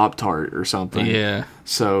like a Pop-Tart or something. Yeah.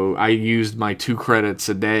 So I used my 2 credits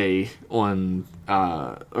a day on,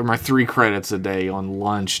 or my 3 credits a day on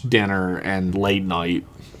lunch, dinner, and late night.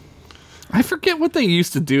 I forget what they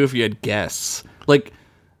used to do if you had guests. Like,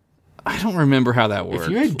 I don't remember how that worked. If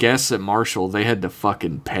you had guests at Marshall, they had to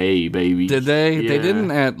fucking pay, baby. Did they? They Yeah. didn't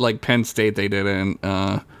at like Penn State. They didn't.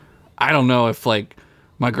 I don't know if like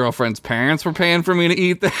my girlfriend's parents were paying for me to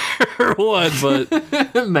eat there or what, but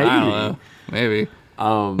Maybe. I don't know. Maybe.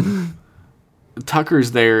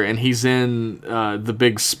 Tucker's there, and he's in the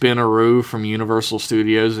big Spinaroo from Universal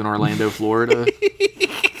Studios in Orlando, Florida.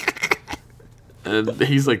 And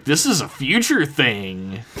he's like, this is a future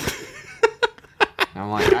thing. I'm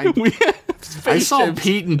like, We have I saw spaceships.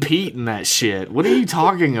 Pete and Pete in that shit. What are you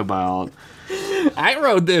talking about? I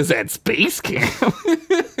rode this at space camp.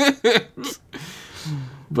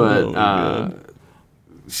 But Oh, my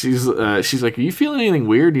she's like, "Are you feeling anything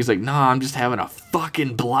weird?" He's like, "Nah, I'm just having a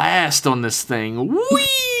fucking blast on this thing."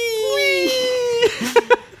 Whee!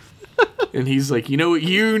 And he's like, "You know what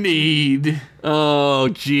you need? Oh, A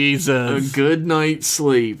Jesus. good night's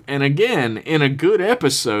sleep." And again, in a good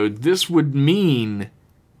episode, this would mean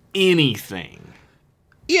anything.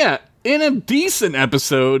 Yeah, in a decent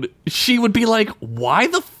episode, she would be like, why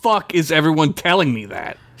the fuck is everyone telling me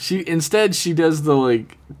that? She does the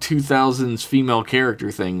like 2000s female character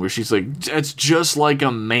thing where she's like, "It's just like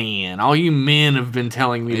a man. All you men have been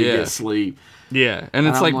telling me to Yeah. get sleep." Yeah, and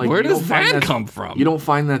it's I'm like, where "You does don't find that that's- come from? You don't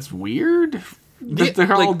find that's weird? That Yeah,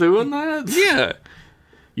 they're all like- doing that? Yeah.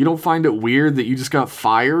 You don't find it weird that you just got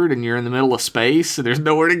fired and you're in the middle of space and there's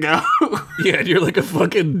nowhere to go? Yeah, and you're like a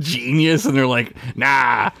fucking genius, and they're like,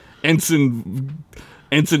 nah, Ensign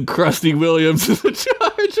Krusty Williams is in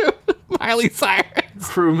charge of Miley Cyrus.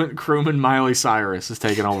 Crewman Miley Cyrus is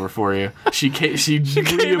taking over for you. She Came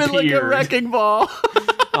reappeared. in like a wrecking ball.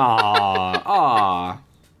 Aw.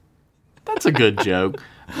 That's a good joke.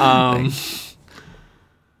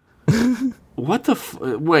 What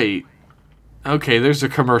the wait. Okay, there's a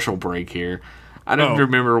commercial break here. I don't Oh.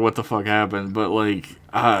 remember what the fuck happened, but like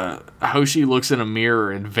Hoshi looks in a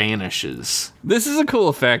mirror and vanishes. This is a cool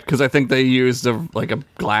effect because I think they used a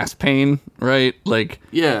glass pane, right? Like,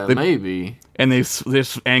 Yeah, They- maybe. and they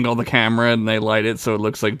just angle the camera and they light it so it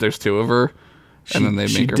looks like there's two of her, and then they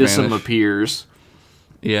she make her vanish. disappears.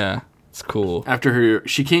 Yeah, it's cool. After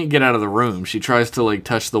she can't get out of the room. She tries to like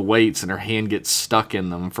touch the weights and her hand gets stuck in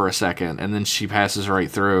them for a second and then she passes right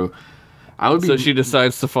through. I would be So she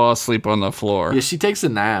decides to fall asleep on the floor. Yeah, she takes a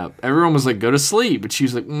nap. Everyone was like, "Go to sleep," but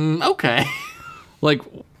she's like, "Okay." Like,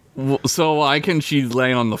 so why can she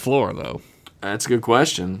lay on the floor though? That's a good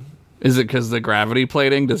question. Is it because the gravity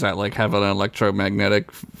plating? Does that like have an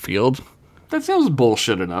electromagnetic field? That sounds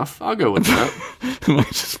bullshit enough. I'll go with that. Am I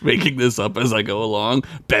just making this up as I go along?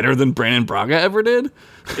 Better than Brandon Braga ever did?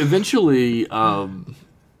 Eventually,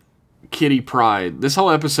 Kitty Pryde. This whole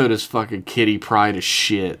episode is fucking Kitty Pryde as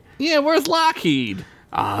shit. Yeah, where's Lockheed?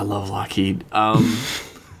 I love Lockheed.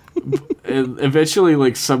 And eventually,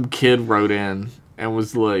 like some kid wrote in and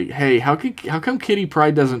was like, "Hey, how come Kitty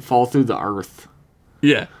Pryde doesn't fall through the earth?"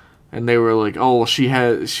 Yeah. And they were like, "Oh, well, she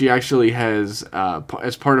actually has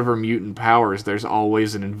as part of her mutant powers. There's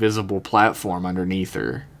always an invisible platform underneath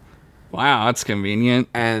her." Wow, that's convenient.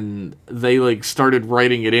 And they like started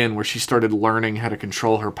writing it in where she started learning how to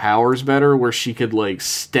control her powers better, where she could like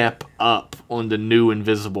step up on the new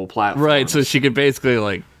invisible platform. Right, so she could basically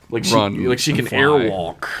like run. she can and fly.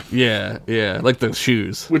 airwalk. Yeah, yeah, like those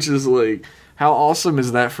shoes. Which is like, how awesome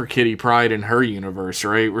is that for Kitty Pryde in her universe,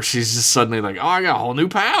 right? Where she's just suddenly like, "Oh, I got a whole new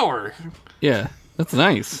power. Yeah, that's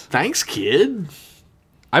nice. Thanks, kid."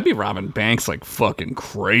 I'd be robbing banks like fucking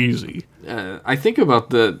crazy. I think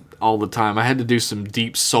about that all the time. I had to do some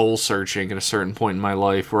deep soul searching at a certain point in my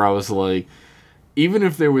life where I was like, even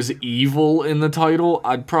if there was evil in the title,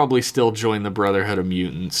 I'd probably still join the Brotherhood of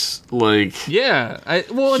Mutants. Like, Yeah,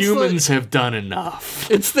 humans have done enough.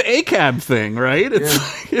 It's the ACAB thing, right?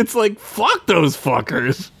 It's like fuck those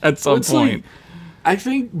fuckers at some It's point. like, I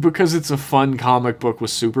think because it's a fun comic book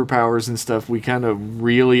with superpowers and stuff, we kind of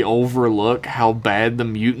really overlook how bad the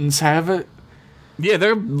mutants have it. Yeah,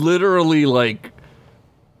 they're literally like,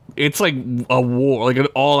 it's like a war, like an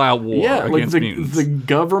all-out war Yeah, like against mutants. the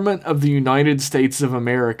government of the United States of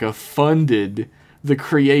America funded the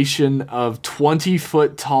creation of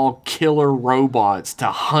 20-foot tall killer robots to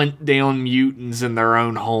hunt down mutants in their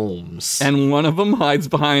own homes. And one of them hides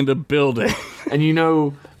behind a building. And you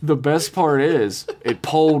know, the best part is, it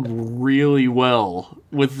polled really well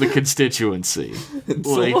with the constituency.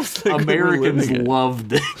 almost like we were Americans living it.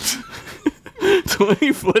 loved it.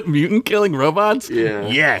 20-foot mutant killing robots? Yeah.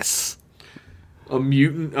 Yes. A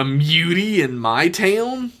mutie in my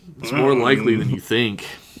town? It's more likely than you think.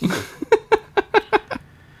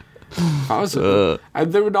 If I was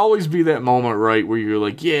there would always be that moment, right, where you're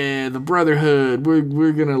like, yeah, the Brotherhood,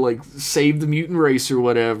 we're gonna like save the mutant race or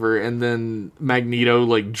whatever, and then Magneto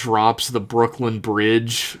like drops the Brooklyn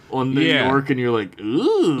Bridge on New Yeah. York, and you're like,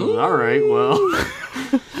 ooh, all right, well,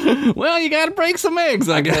 Well, you gotta break some eggs,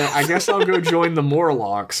 I guess. I guess I'll go join the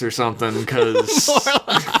Morlocks or something, because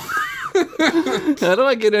How do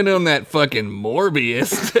I get in on that fucking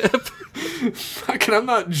Morbius tip? fucking I'm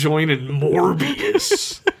not joining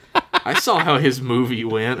Morbius. I saw how his movie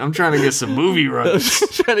went. I'm trying to get some movie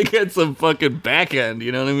rights. Trying to get some fucking back end,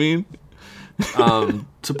 you know what I mean?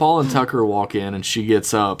 T'Pol and Tucker walk in, and she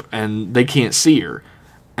gets up, and they can't see her.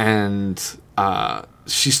 And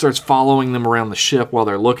she starts following them around the ship while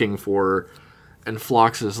they're looking for her. And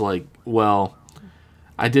Phlox is like, well,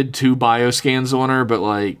 I did 2 bioscans on her, but,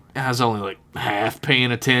 like, I was only, like, half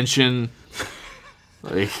paying attention.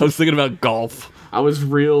 Like, I was thinking about golf. I was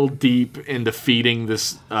real deep into feeding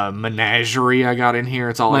this menagerie I got in here.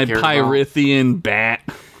 It's all My I cared about. Pyrithian bat.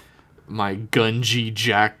 My Gungy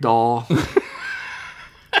jackdaw.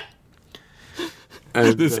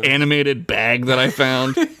 And, This animated bag that I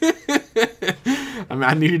found. I mean,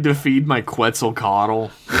 I needed to feed my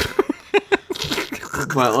Quetzalcoatl.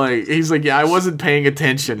 But, like, he's like, yeah, I wasn't paying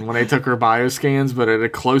attention when I took her bioscans, but at a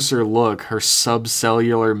closer look, her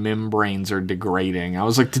subcellular membranes are degrading. I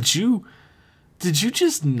was like, did you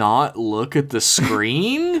just not look at the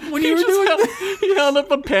screen when you were doing that? He held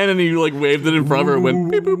up a pen and he like waved it in front of her and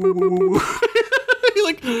went beep, boop, boop, boop, boop. He's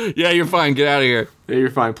like, yeah, you're fine. Get out of here. Yeah, you're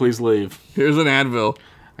fine. Please leave. Here's an Advil.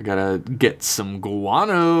 I gotta get some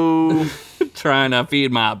guano. Trying to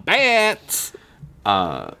feed my bats.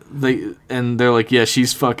 They're like, yeah,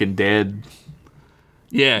 she's fucking dead.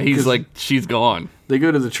 Yeah, he's like, she's gone. They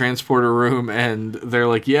go to the transporter room and they're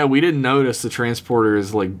like, yeah, we didn't notice the transporter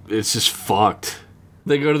is like, it's just fucked.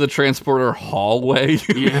 They go to the transporter hallway.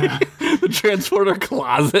 Yeah. The transporter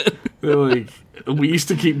closet. They're like, we used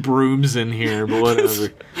to keep brooms in here, but whatever.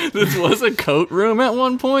 This was a coat room at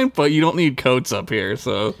one point, but you don't need coats up here,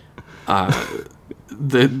 so.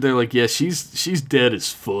 They're like, yeah, she's dead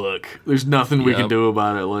as fuck. There's nothing we can do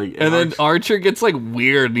about it. Like, And then Archer gets like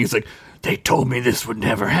weird and he's like, they told me this would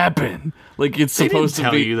never happen. Like it's they supposed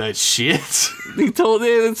didn't to tell be. you that shit. They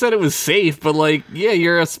said it was safe, but like, yeah,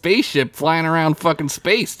 you're a spaceship flying around fucking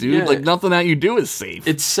space, dude. Yeah. Like nothing that you do is safe.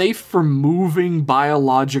 It's safe for moving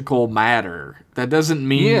biological matter. That doesn't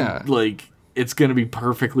mean like it's gonna be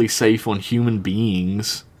perfectly safe on human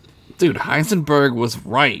beings. Dude, Heisenberg was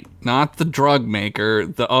right. Not the drug maker,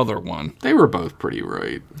 the other one. They were both pretty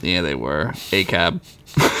right. Yeah, they were. ACAB.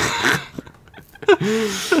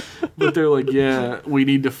 But they're like, yeah, we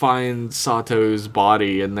need to find Sato's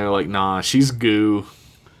body. And they're like, nah, she's goo.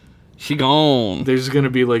 She gone. There's going to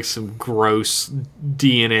be like some gross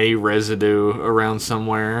DNA residue around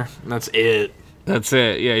somewhere. That's it. That's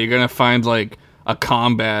it. Yeah, you're gonna find like a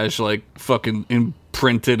comm badge like fucking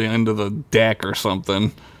imprinted into the deck or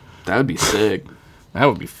something. That would be sick. That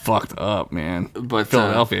would be fucked up, man. But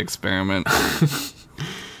Philadelphia experiment.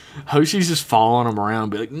 Hoshi's just following him around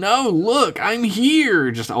and be like, no, look, I'm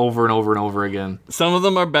here. Just over and over and over again. Some of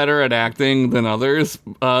them are better at acting than others.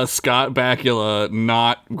 Scott Bakula,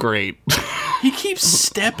 not great. He keeps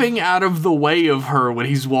stepping out of the way of her when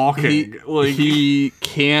he's walking. He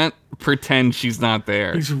can't pretend she's not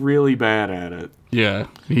there. He's really bad at it. Yeah,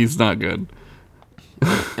 he's not good.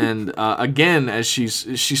 And again, as she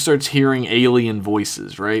starts hearing alien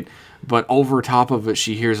voices, right? But over top of it,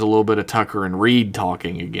 she hears a little bit of Tucker and Reed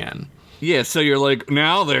talking again. Yeah, so you're like,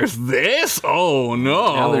 now there's this? Oh,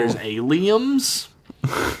 no. Now there's aliens.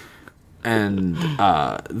 And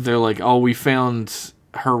they're like, oh, we found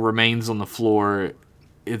her remains on the floor.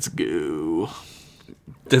 It's goo.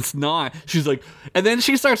 It's not. She's like, and then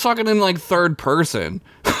she starts talking in like third person.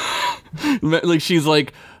 Like she's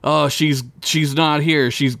like, oh, she's not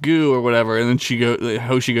here. She's goo or whatever. And then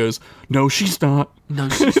Hoshi goes, no, she's not. No,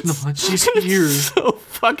 she's not. She's here. So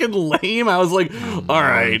fucking lame. I was like, all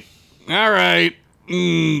right. Tucker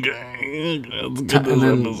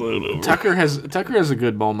has a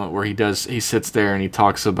good moment where he sits there and he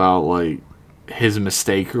talks about like his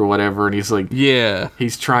mistake or whatever, and he's like, yeah,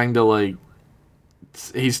 he's trying to like,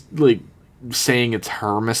 he's like saying it's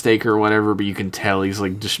her mistake or whatever, but you can tell he's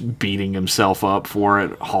like just beating himself up for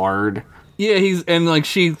it hard. Yeah, and like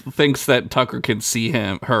she thinks that Tucker can see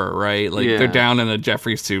her, right? Like they're down in a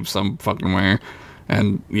Jeffrey's tube some fucking where,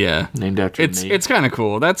 and yeah, named after me. It's kind of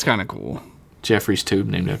cool. That's kind of cool. Jeffrey's tube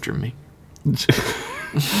named after me.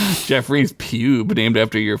 Jeffrey's pube named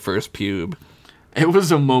after your first pube. It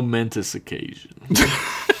was a momentous occasion.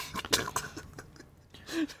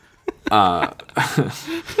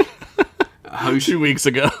 2 weeks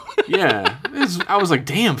ago. Yeah, I was like,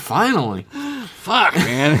 damn, finally. Fuck,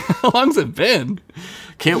 man. How long's it been?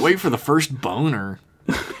 Can't wait for the first boner.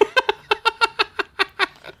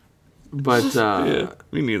 But yeah,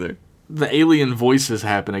 me neither. The alien voices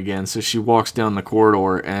happen again, so she walks down the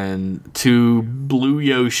corridor, and 2 blue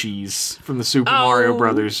Yoshis from the Super Mario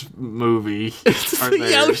Brothers movie are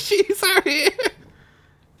there. Yoshis are here.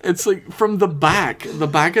 It's like from the back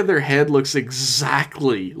of their head looks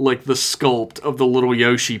exactly like the sculpt of the little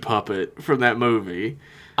Yoshi puppet from that movie.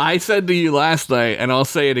 I said to you last night, and I'll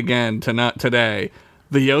say it again today,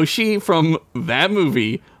 the Yoshi from that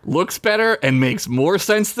movie looks better and makes more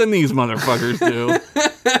sense than these motherfuckers do.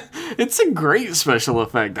 It's a great special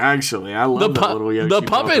effect, actually. I love that little Yoshi. The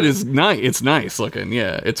puppet is nice. It's nice looking.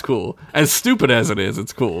 Yeah, it's cool. As stupid as it is,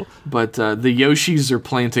 it's cool. But the Yoshis are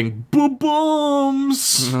planting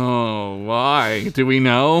bombs. Oh, why? Do we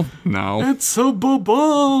know? No. It's a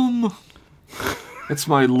bomb. That's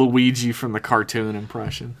my Luigi from the cartoon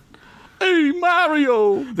impression. Hey,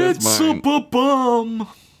 Mario! That's It's mine. a bomb.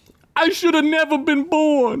 I should have never been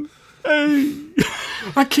born. Hey.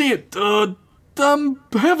 I can't. I'm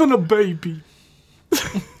having a baby.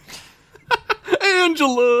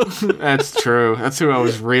 Angela! That's true. That's who I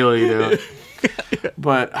was really doing.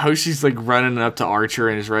 But Hoshi's like running up to Archer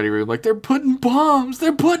in his ready room, like, they're putting bombs.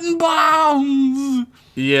 They're putting bombs.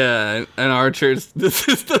 Yeah, and Archer's. This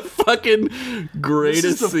is the fucking greatest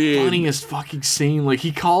This is the scene. funniest fucking scene. Like,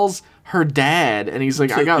 he calls her dad, and he's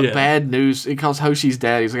like, I got Yeah. bad news. He calls Hoshi's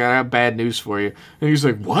dad. He's like, I got bad news for you. And he's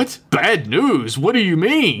like, what? Bad news? What do you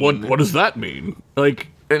mean? What does that mean? Like,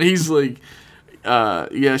 And he's like,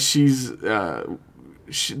 yeah, she's,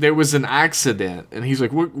 there was an accident. And he's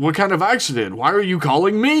like, what kind of accident? Why are you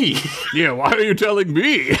calling me? yeah, why are you telling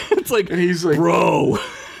me? It's like, And he's like, bro.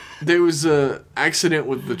 there was a accident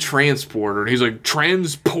with the transporter. And he's like,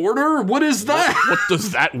 transporter? What is that? What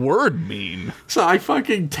does that word mean? So I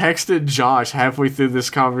fucking texted Josh halfway through this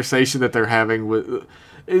conversation that they're having with,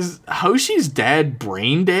 is Hoshi's dad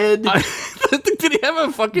brain dead? Did he have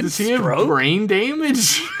a fucking Does he have stroke? brain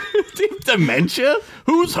damage? Does he have dementia?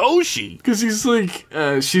 Who's Hoshi? Because he's like,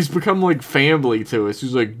 she's become like family to us.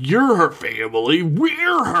 He's like, you're her family,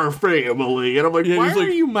 we're her family. And I'm like, Yeah, why he's are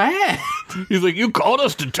like- you mad? He's like, you called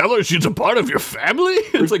us to tell her she's a part of your family?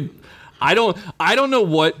 It's like, I don't know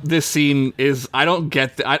what this scene is. I don't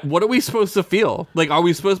get what are we supposed to feel? Like, are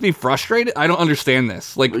we supposed to be frustrated? I don't understand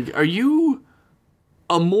this. Like, Like, are you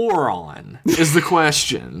a moron? Is the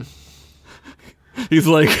question. he's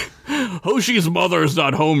like, Hoshi's mother is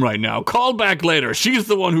not home right now. Call back later. She's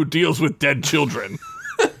the one who deals with dead children.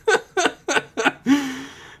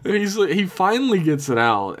 And he's like, he finally gets it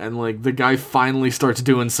out, and like the guy finally starts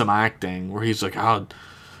doing some acting where he's like, "Oh,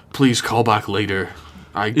 please call back later."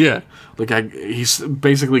 Yeah. He's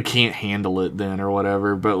basically can't handle it then or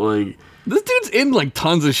whatever. But like, This dude's in like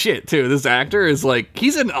tons of shit too. This actor is like,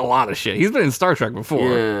 he's in a lot of shit. He's been in Star Trek before.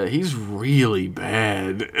 yeah, he's really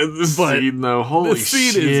bad in this But scene though. Holy the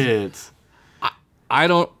scene shit! I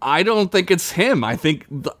don't think it's him. I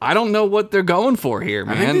don't know what they're going for here,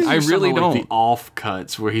 I think man. these I are some really of, like, don't. the off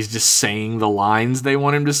cuts where he's just saying the lines they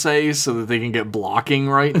want him to say so that they can get blocking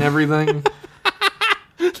right and everything.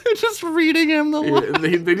 They're just reading him the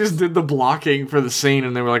line. they just did the blocking for the scene,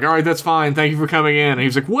 and they were like, "All right, that's fine. Thank you for coming in." And he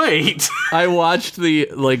was like, "Wait." I watched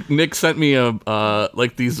Nick sent me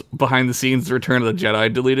these behind the scenes Return of the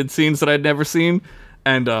Jedi deleted scenes that I'd never seen,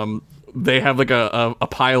 and they have like a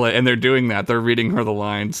pilot, and they're doing that. They're reading her the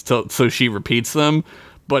lines so she repeats them,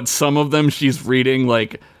 but some of them she's reading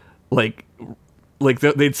like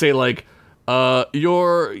they'd say like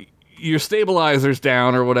your stabilizer's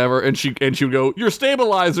down or whatever, and she would go, your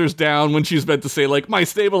stabilizer's down, when she's meant to say like, my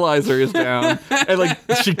stabilizer is down. And like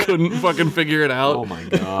she couldn't fucking figure it out. Oh my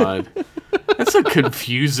god, that's a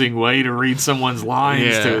confusing way to read someone's lines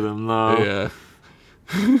Yeah. to them, though. Yeah.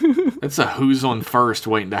 That's a who's on first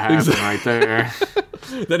waiting to happen right there.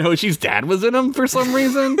 Then Hoshi's dad was in him for some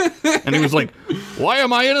reason, and he was like, why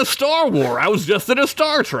am I in a Star War? I was just in a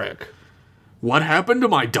Star Trek. What happened to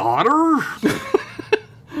my daughter?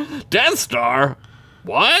 Death Star?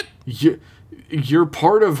 What? You're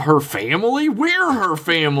part of her family? We're her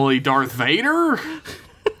family, Darth Vader.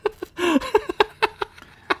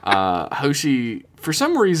 Hoshi, for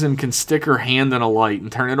some reason, can stick her hand in a light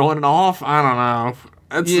and turn it on and off. I don't know.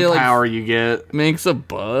 That's Yeah, the like- power you get. Makes a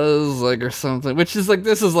buzz, like, or something. Which is like,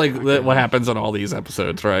 this is like what happens in all these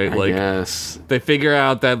episodes, right? I Like, guess. they figure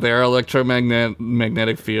out that their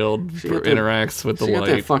magnetic field got that- interacts with the She got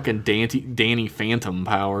that light. fucking Danny Phantom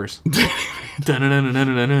powers.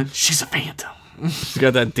 Dun-dun-dun-dun-dun-dun. She's a phantom. She's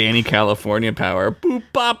got that Danny California power. Boop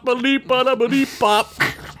bop ba dee ba da ba dee bop.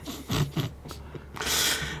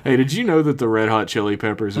 Hey, did you know that the Red Hot Chili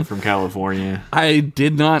Peppers are from California? I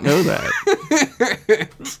did not know that.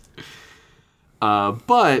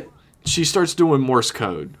 But she starts doing Morse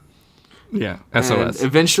code. Yeah, And SOS.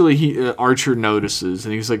 eventually, Archer notices,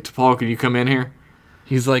 and he's like, "T'Pol, can you come in here?"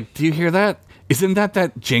 He's like, do you hear that? Isn't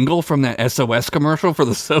that jingle from that SOS commercial for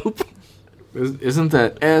the soap? Isn't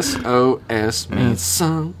that SOS means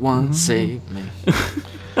someone save me?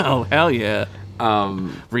 Oh, hell yeah.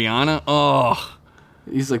 Rihanna? Oh.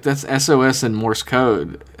 He's like, that's SOS in Morse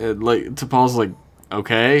code. And like, T'Pol's like,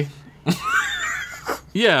 okay.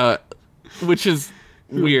 Yeah, which is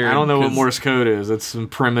weird. I don't know what 'cause- Morse code is. It's some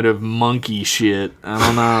primitive monkey shit. I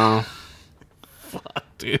don't know.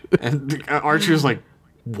 dude. And Archer's like,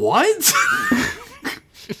 what?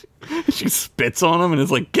 She spits on him and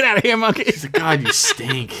is like, "Get out of here, monkey!" He's like, God, you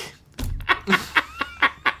stink.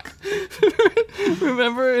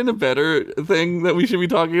 Remember in a better thing that we should be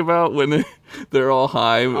talking about when they're all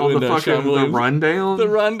high? Oh, when, the fucking Sean the Williams- rundown? The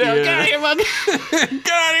rundown. Yeah. Get out of here, monkey!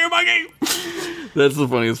 Get out of here, monkey! That's the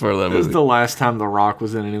funniest part of that It was movie. the last time The Rock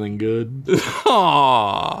was in anything good.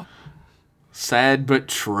 Aww. Sad but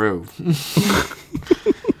true.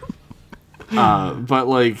 But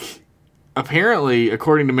like, apparently,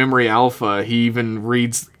 according to Memory Alpha, he even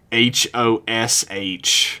reads Hosh,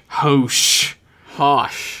 Hosh,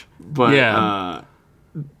 Hosh. but Yeah.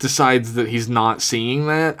 decides that he's not seeing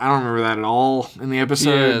that. I don't remember that at all in the Yeah.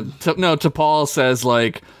 episode. T'Pol says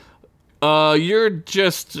like, you're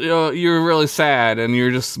really sad and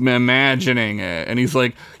you're just imagining it. And he's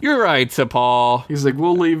like, "You're right, T'Pol. He's like,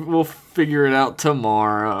 we'll figure it out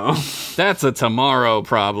tomorrow." That's a tomorrow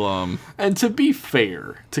problem." And to be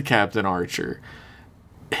fair to Captain Archer,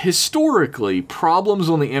 historically, problems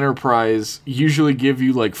on the Enterprise usually give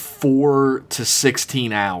you like 4 to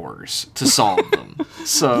 16 hours to solve them. There's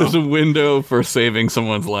So, a window for saving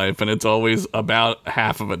someone's life, and it's always about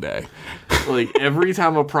half of a day. like, every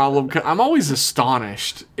time a problem... I'm always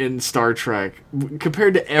astonished in Star Trek,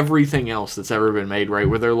 compared to everything else that's ever been made, right?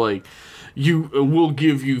 Where they're like, we'll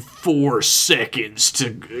give you 4 seconds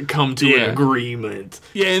to come to Yeah. an agreement.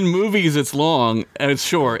 Yeah, in movies it's long and it's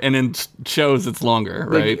short, and in shows it's longer,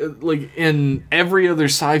 right? Like in every other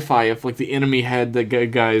sci-fi, if like the enemy had the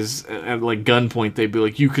guys at like gunpoint, they'd be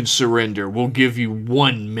like, "You can surrender. We'll give you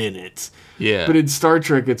 1 minute." Yeah. But in Star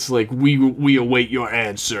Trek, it's like, we await your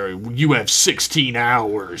answer. You have 16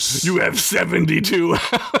 hours. you have 72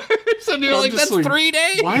 hours, and you're I'm like, just that's 3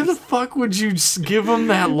 days. Why the fuck would you give them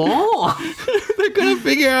that long? They're gonna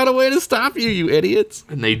figure out a way to stop you, you idiots.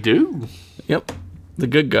 And they do. Yep. The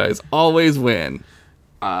good guys always win.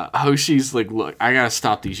 Hoshi's like, "Look, I gotta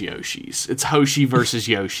stop these Yoshis. It's Hoshi versus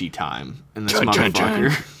Yoshi time in this Chun, chun,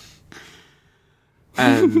 motherfucker."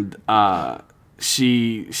 And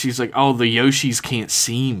she's like, "Oh, the Yoshis can't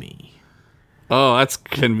see me. Oh, that's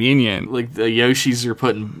convenient. Like the Yoshis are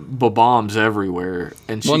putting bombs everywhere."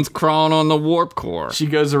 And One's crawling on the warp core she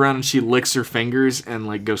goes around and she licks her fingers and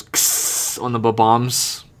like goes kss on the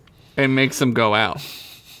bombs. and makes them go out.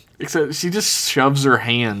 Except she just shoves her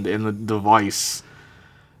hand in the device,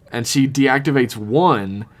 and she deactivates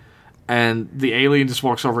one, and the alien just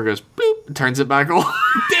walks over and goes boop, and turns it back on.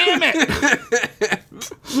 Damn it!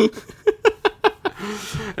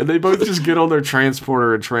 And they both just get on their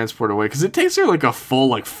transporter and transport away, because it takes her like a full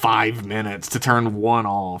like 5 minutes to turn one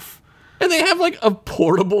off. And they have like a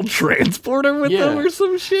portable transporter with Yeah. them or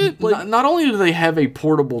some shit. Like, Not only do they have a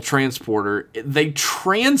portable transporter, they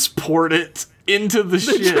transport it into the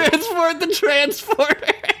ship, transport the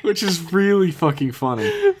transporter. which is really fucking funny. How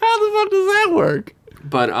the fuck does that work?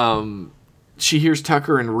 But she hears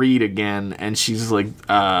Tucker and Reed again, and she's like,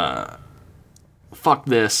 fuck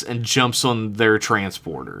this, and jumps on their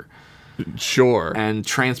transporter. Sure. And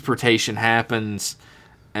transportation happens,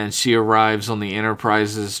 and she arrives on the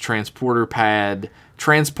Enterprise's transporter pad.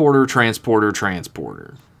 Transporter.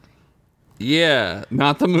 Yeah,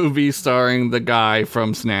 not the movie starring the guy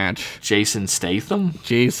from Snatch, Jason Statham?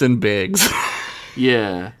 Jason Biggs.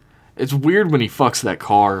 Yeah. It's weird when he fucks that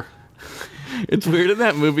car. It's weird in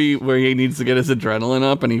that movie where he needs to get his adrenaline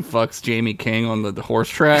up and he fucks Jamie King on the horse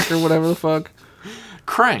track or whatever the fuck.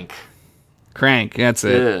 Crank. Crank, that's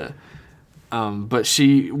it. Yeah. But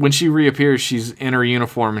when she reappears, she's in her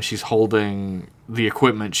uniform and she's holding the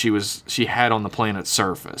equipment she had on the planet's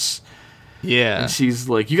surface. Yeah. And she's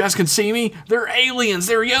like, "You guys can see me? They're aliens.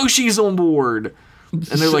 They're Yoshis on board." And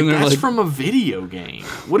they're like, And they're "That's like- from a video game.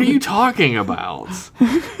 What are you talking about?"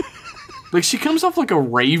 Like, she comes off like a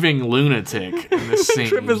raving lunatic in this scene.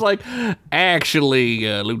 Trip is like, actually,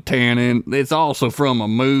 Lieutenant, it's also from a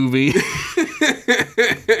movie.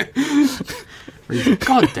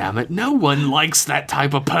 God damn it! No one likes that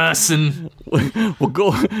type of person. we're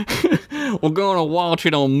gonna watch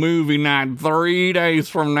it on movie night 3 days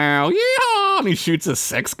from now. Yeah, and he shoots a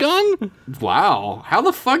sex gun. Wow, how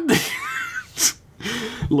the fuck did...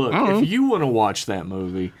 Look, if you want to watch that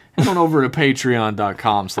movie, head on over to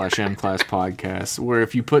patreon.com/mclasspodcast, where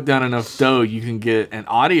if you put down enough dough, you can get an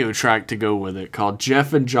audio track to go with it called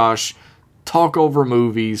Jeff and Josh Talk Over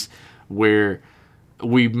Movies, where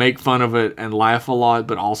we make fun of it and laugh a lot,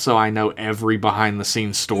 but also I know every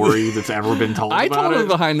behind-the-scenes story that's ever been told I about told a it.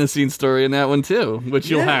 behind-the-scenes story in that one too, which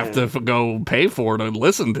you'll Yeah. have to go pay for to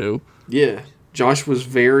listen to. Yeah. Josh was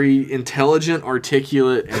very intelligent,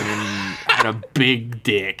 articulate, and had a big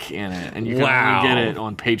dick in it. And you can only get it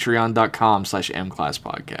on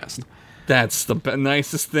patreon.com/mclasspodcast. That's the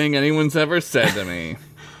nicest thing anyone's ever said to me.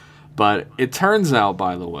 But it turns out,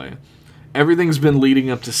 by the way, everything's been leading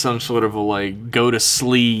up to some sort of a, like, go to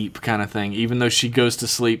sleep kind of thing, even though she goes to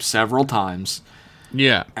sleep several times.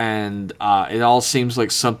 Yeah. And it all seems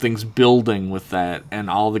like something's building with that, and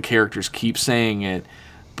all the characters keep saying it.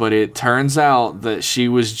 But it turns out that she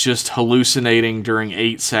was just hallucinating during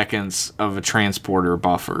 8 seconds of a transporter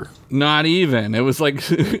buffer. Not even. It was like,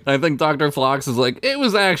 I think Dr. Phlox is like, it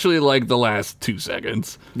was actually like the last 2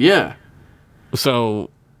 seconds. Yeah. So,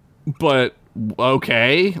 but,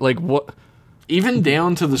 okay. Like, what? Even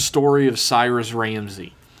down to the story of Cyrus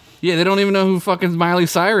Ramsey. Yeah, they don't even know who fucking Miley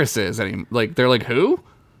Cyrus is. Like, they're like, who?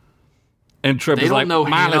 And Trip They is don't like, know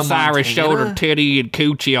Miley Hannah Cyrus showed her Montana? titty and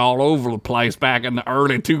coochie all over the place back in the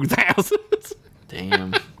early 2000s.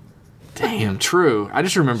 Damn. Damn, true. I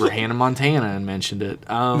just remember Hannah Montana and mentioned it.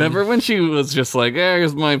 Remember when she was just like, yeah,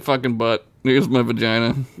 here's my fucking butt. Here's my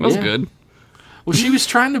vagina. That was Yeah. good. Well, she was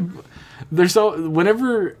trying to.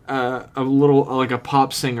 Whenever a little, like a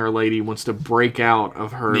pop singer lady wants to break out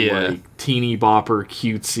of her like teeny bopper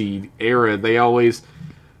cutesy era, they always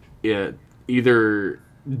either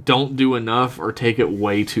don't do enough or take it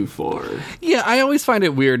way too far. Yeah, I always find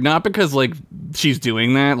it weird, not because, like, she's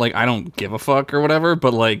doing that, like, I don't give a fuck or whatever,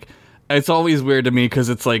 but, like, it's always weird to me because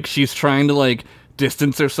it's, like, she's trying to, like,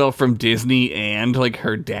 distance herself from Disney and, like,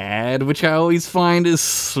 her dad, which I always find is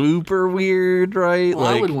super weird, right? Well,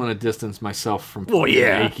 like, I would want to distance myself from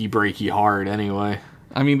yeah. achy breaky heart anyway.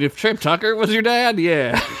 I mean, if Trip Tucker was your dad,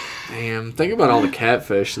 yeah. Damn, think about all the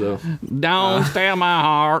catfish though. Don't steal my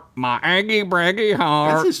heart, my achy breaky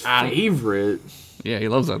heart. That's his favorite. Yeah, he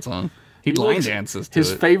loves that song. He line likes- dances to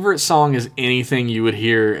His it. favorite song is anything you would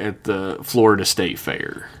hear at the Florida State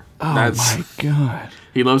Fair. Oh my god.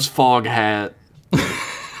 He loves Fog Hat.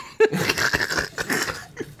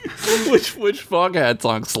 Which Foghat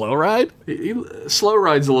song? Slow Ride? Slow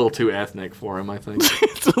Ride's a little too ethnic for him, I think.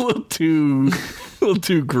 It's a little too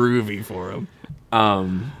groovy for him.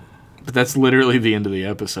 But that's literally the end of the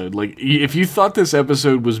episode. Like, if you thought this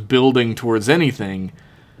episode was building towards anything,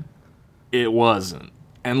 it wasn't.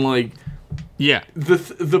 And, like, Yeah.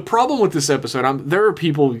 the problem with this episode, there are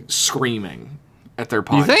people screaming at their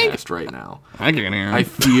You think? podcast right now. I can hear him. I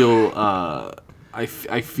feel, I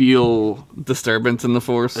feel Disturbance in the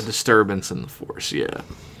Force. a disturbance in the force, yeah.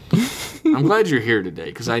 I'm glad you're here today,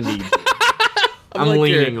 because I need you. I'm like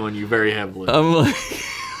leaning on you very heavily. I'm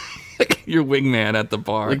like your wingman at the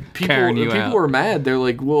bar, Like carrying you people out. were mad. They're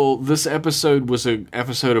like, "Well, this episode was an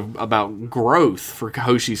episode about growth for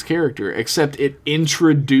Hoshi's character, except it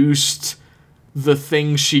introduced the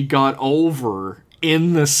thing she got over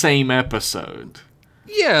in the same episode."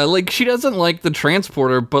 Yeah, like she doesn't like the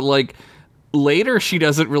transporter, but like later she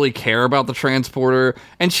doesn't really care about the transporter,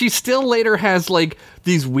 and she still later has like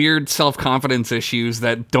these weird self-confidence issues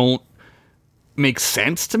that don't make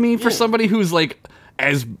sense to me for somebody who's like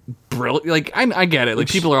as brilliant. Like I get it, like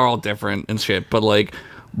people are all different and shit, but like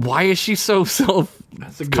why is she so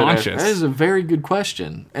self-conscious? That is a very good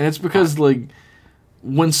question, and it's because like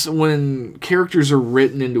when characters are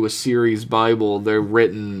written into a series Bible, they're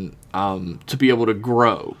written to be able to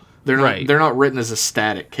grow. They're not. Right. They're not written as a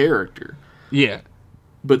static character. Yeah.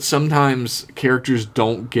 But sometimes characters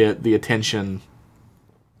don't get the attention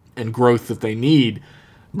and growth that they need,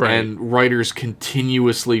 Right. and writers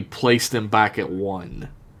continuously place them back at one.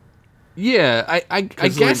 Yeah, I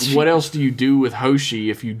 'Cause, guess like, what else do you do with Hoshi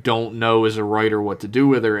if you don't know as a writer what to do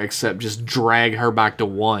with her except just drag her back to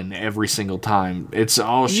one every single time? It's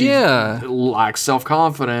all she lacks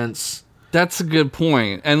self-confidence. that's a good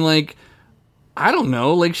point. And like I don't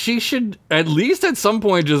know, like she should at least at some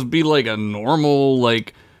point just be like a normal,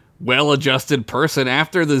 like well-adjusted person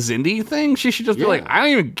after the Zindi thing. She should just be like, I don't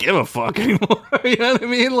even give a fuck anymore. You know what I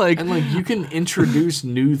mean? Like, And like you can introduce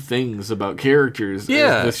new things about characters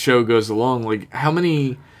Yeah. as the show goes along. Like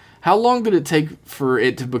how long did it take for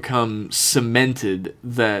it to become cemented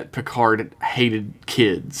that Picard hated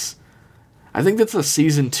kids? I think that's a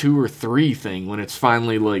season 2 or 3 thing when it's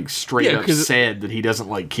finally like straight Yeah, up 'cause- said that he doesn't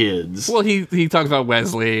like kids. well, he talks about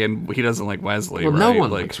Wesley and he doesn't like Wesley. Well, right? no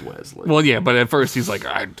one like, likes Wesley. Well, yeah, but at first he's like,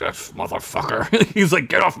 motherfucker. He's like,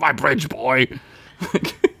 get off my bridge, boy.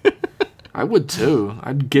 I would too.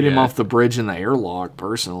 I'd get him Yeah. off the bridge in the airlock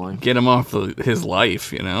personally. Get him off his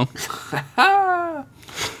life, you know?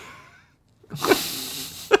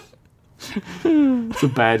 It's a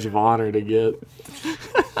badge of honor to get.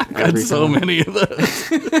 Got so many of those.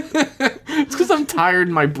 It's because I'm tired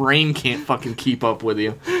and my brain can't fucking keep up with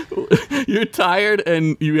you. You're tired,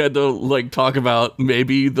 and you had to like talk about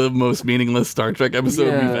maybe the most meaningless Star Trek episode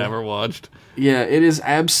Yeah. we've ever watched. Yeah, it is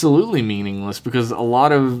absolutely meaningless because a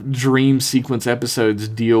lot of dream sequence episodes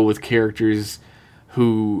deal with characters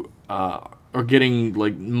who are getting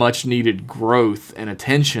like much needed growth and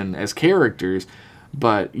attention as characters,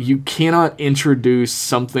 but you cannot introduce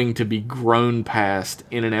something to be grown past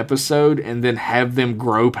in an episode and then have them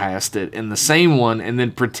grow past it in the same one and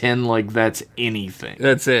then pretend like that's anything.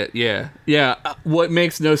 That's it. Yeah. Yeah. What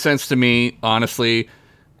makes no sense to me, honestly,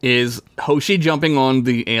 is Hoshi jumping on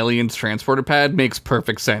the alien's transporter pad makes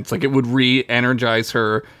perfect sense. Like, it would re-energize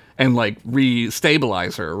her and, like,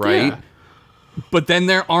 re-stabilize her, right? Yeah. But then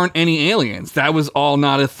there aren't any aliens. That was all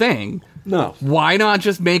not a thing. No. Why not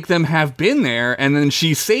just make them have been there and then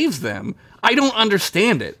she saves them? I don't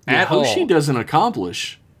understand it at Hoshi all. doesn't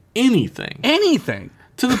accomplish anything. Anything.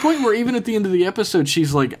 To the point where even at the end of the episode,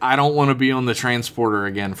 she's like, I don't want to be on the transporter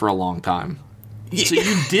again for a long time. So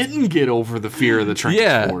you didn't get over the fear of the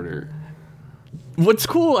transporter. What's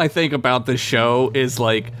cool, I think, about this show is,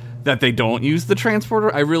 like, that they don't use the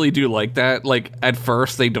transporter. I really do like that. Like, at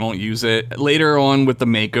first, they don't use it. Later on with the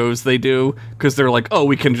Makos, they do, because they're like, oh,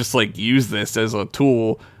 we can just, like, use this as a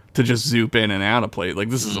tool to just zoop in and out of place. Like,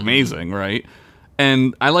 this is amazing, right?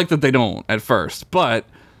 And I like that they don't at first, but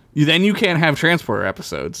then you can't have transporter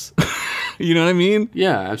episodes. You know what I mean?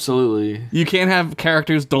 Yeah, absolutely. You can't have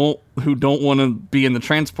characters who don't want to be in the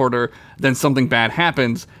transporter, then something bad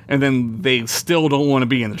happens, and then they still don't want to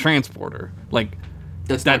be in the transporter. Like,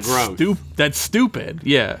 That's that's not growth. That's stupid.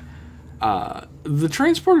 Yeah. The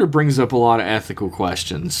transporter brings up a lot of ethical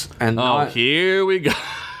questions, and Oh, here we go.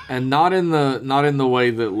 not in the way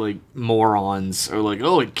that like morons are like,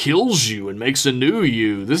 oh, it kills you and makes a new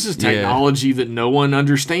you. This is technology that no one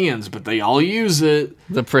understands, but they all use it.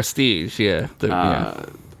 The prestige, yeah.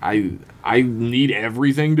 I need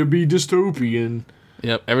everything to be dystopian.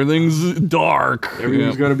 Yep. Everything's dark.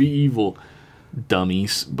 Everything's Yep. got to be evil.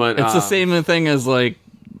 Dummies. But It's the same thing as like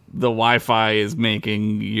the Wi-Fi is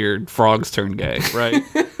making your frogs turn gay, right?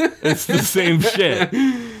 It's the same shit.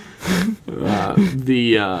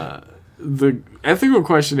 The ethical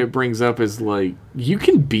question it brings up is like, you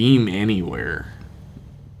can beam anywhere.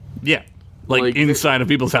 Yeah. Like inside of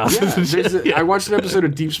people's houses Yeah, and shit. I watched an episode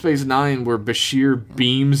of Deep Space Nine where Bashir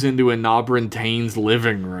beams into Anabran Tane's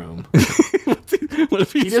living room. What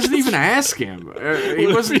if He doesn't even ask him. He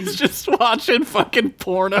wasn't. He's just watching fucking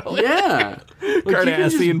porno. Yeah, like, you can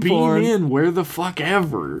just Cardassian beam porn. in where the fuck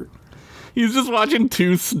ever. He's just watching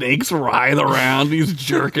two snakes writhe around. He's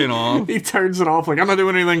jerking off. He turns it off like, I'm not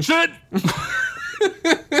doing anything. Shit!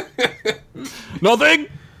 Nothing!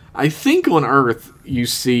 I think on Earth you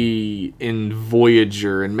see in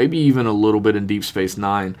Voyager and maybe even a little bit in Deep Space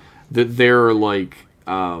Nine that there are like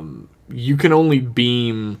you can only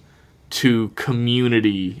beam to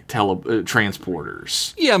community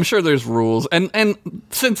transporters. Yeah, I'm sure there's rules. And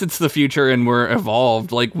since it's the future and we're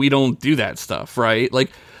evolved, like, we don't do that stuff, right?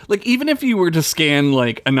 Like even if you were to scan,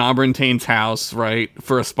 like, Anabran Tane's house, right,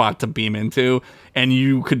 for a spot to beam into, and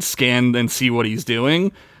you could scan and see what he's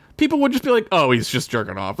doing, people would just be like, oh, he's just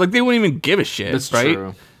jerking off. Like, they wouldn't even give a shit, That's right?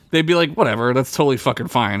 true. They'd be like, whatever, that's totally fucking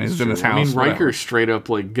fine. He's in his house. I mean, whatever. Riker straight up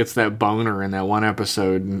like gets that boner in that one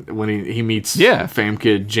episode when he meets Yeah.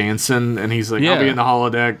 Jansen, and he's like, Yeah. I'll be in the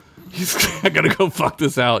holodeck. I gotta go fuck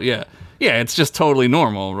this out. Yeah. Yeah, it's just totally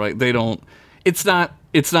normal, right? They don't, it's not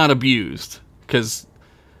abused,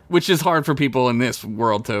 which is hard for people in this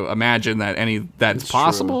world to imagine that that's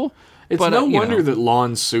possible. True. It's But, no you wonder know. that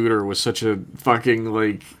Lon Suter was such a fucking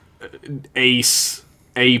like ace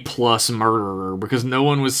A+ murderer, because no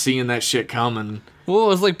one was seeing that shit coming. Well, it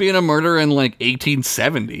was like being a murderer in like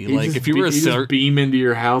 1870. He Like, just if you were a just beam into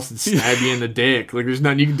your house and stab you in the dick. Like, there's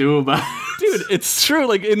nothing you can do about it. dude, it's true.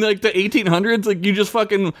 Like, in like the 1800s, like, you just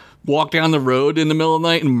fucking walk down the road in the middle of the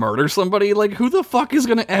night and murder somebody. Like, who the fuck is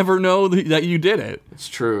gonna ever know that you did it? It's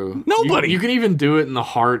true. Nobody. You can even do it in the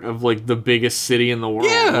heart of like the biggest city in the world,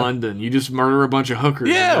 Yeah. London. You just murder a bunch of hookers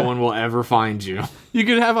Yeah. and no one will ever find you. You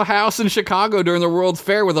could have a house in Chicago during the World's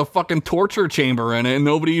Fair with a fucking torture chamber in it, and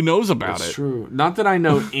nobody knows about It's it. true. Not that I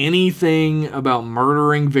know anything about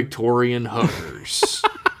murdering Victorian hookers.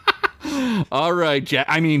 All right,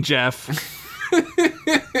 Jeff.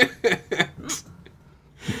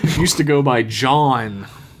 Used to go by John.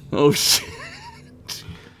 Oh shit,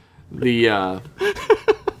 The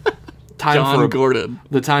time John for Gordon.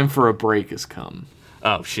 the time for a break has come.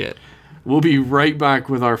 Oh shit. We'll be right back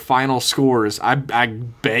with our final scores. I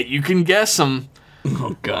bet you can guess them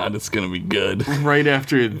Oh god, it's gonna be good. right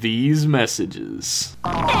after these messages.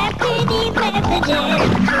 After these messages,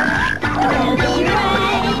 we'll be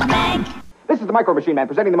right back. This is the Micro Machine Man,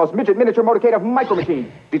 presenting the most midget miniature motorcade of Micro Machines.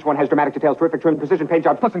 Each one has dramatic details, terrific trim, precision paint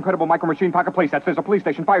jobs, plus incredible Micro Machine pocket playsets. There's a police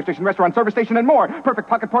station, fire station, restaurant, service station, and more. Perfect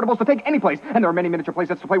pocket portables to take any place. And there are many miniature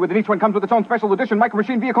playsets to play with, and each one comes with its own special edition Micro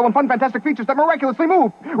Machine vehicle and fun, fantastic features that miraculously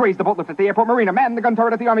move. Raise the boat lift at the airport marina, man the gun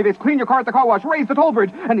turret at the army base, clean your car at the car wash, raise the toll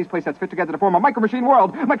bridge. And these playsets fit together to form a Micro Machine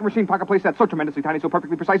world. Micro Machine pocket playsets, so tremendously tiny, so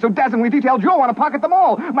perfectly precise, so dazzlingly detailed, you'll want to pocket them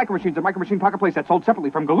all. Micro Machines and Micro Machine pocket playsets sold separately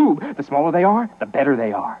from Galoob. The smaller they are, the better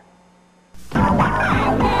they are.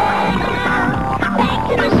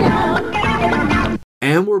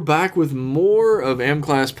 And we're back with more of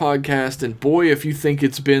M-Class Podcast, and boy, if you think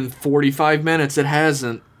it's been 45 minutes, it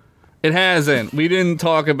hasn't. It hasn't. We didn't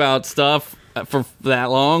talk about stuff for that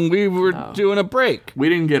long. We were doing a break. We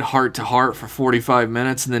didn't get heart-to-heart for 45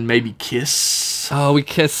 minutes and then maybe kiss. Oh, we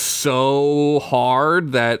kissed so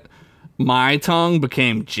hard that my tongue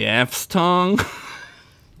became Jeff's tongue.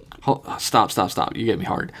 Stop. You get me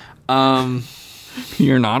hard.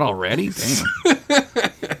 You're not already? Damn.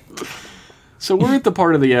 So we're at the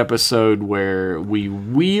part of the episode where we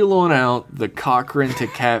wheel on out the Cochrane to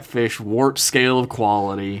Catfish warp scale of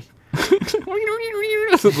quality.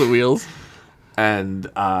 The wheels. And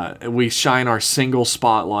we shine our single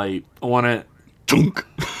spotlight on it. Dunk.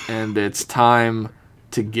 And it's time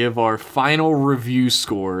to give our final review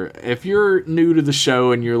score. If you're new to the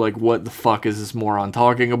show and you're like, what the fuck is this moron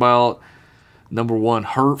talking about? Number 1,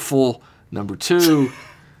 hurtful. Number 2,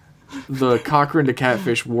 the Cochrane to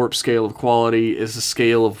Catfish warp scale of quality is a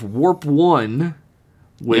scale of warp 1,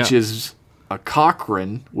 which is a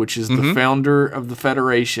Cochrane, which is the founder of the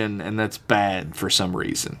Federation, and that's bad for some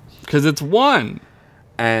reason. Because it's 1.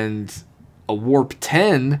 And a warp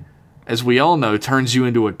 10, as we all know, turns you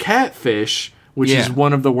into a catfish, which is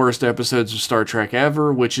one of the worst episodes of Star Trek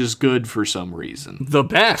ever, which is good for some reason. The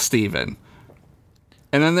best, even.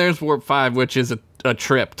 And then there's warp 5, which is a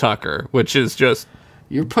Trip Tucker, which is just...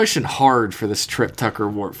 You're pushing hard for this Trip Tucker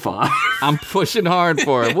warp 5. I'm pushing hard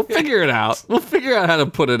for it. We'll figure it out. We'll figure out how to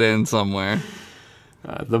put it in somewhere.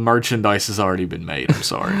 The merchandise has already been made. I'm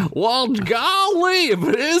sorry. Well, golly, if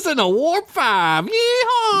it isn't a warp 5,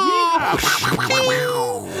 yeehaw!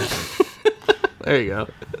 There you go.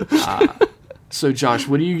 So, Josh,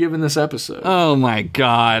 what are you giving this episode? Oh, my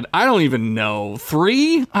God. I don't even know.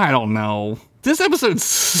 3? I don't know. This episode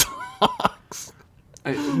sucks.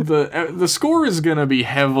 The score is going to be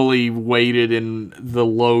heavily weighted in the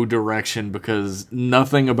low direction because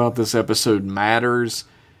nothing about this episode matters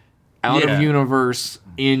out of universe,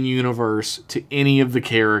 in universe, to any of the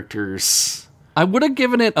characters. I would have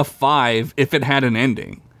given it a 5 if it had an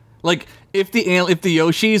ending. Like, if the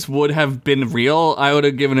Yoshis would have been real, I would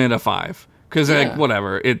have given it a 5. Because, like,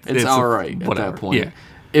 whatever. It's all right at that point. Yeah.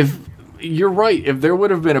 If you're right, if there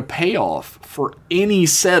would have been a payoff for any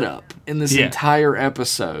setup in this entire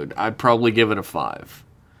episode, I'd probably give it a 5.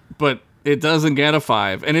 But it doesn't get a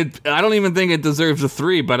 5. And I don't even think it deserves a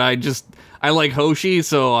 3, but I like Hoshi,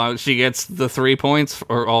 so she gets the 3 points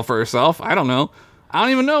or all for herself. I don't know. I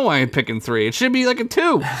don't even know why I'm picking 3. It should be like a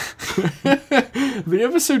 2. The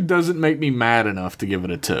episode doesn't make me mad enough to give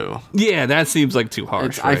it a 2. Yeah, that seems like too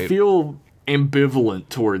harsh, right? I feel ambivalent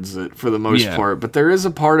towards it for the most part, but there is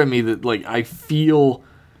a part of me that, like, I feel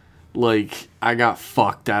like I got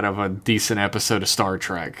fucked out of a decent episode of Star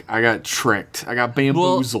Trek. I got tricked. I got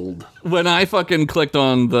bamboozled. Well, when I fucking clicked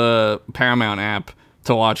on the Paramount app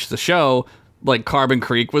to watch the show, like, Carbon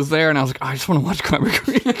Creek was there, and I was like, I just want to watch Carbon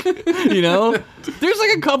Creek. You know? There's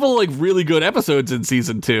like a couple like really good episodes in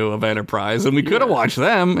season 2 of Enterprise, and we could have watched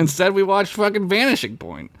them. Instead, we watched fucking Vanishing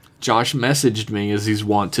Point. Josh messaged me, as he's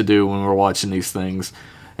wont to do when we're watching these things,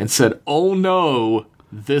 and said, "Oh no,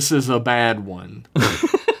 this is a bad one."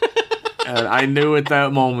 And I knew at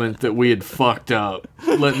that moment that we had fucked up,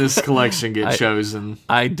 letting this collection get chosen.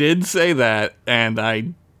 I did say that, and I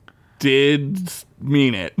did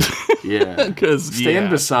mean it. Yeah.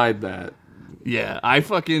 Stand beside that. Yeah, I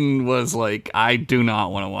fucking was like, I do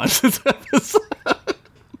not want to watch this episode.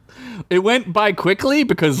 It went by quickly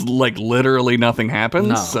because, like, literally nothing happens.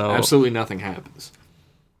 No, so absolutely nothing happens.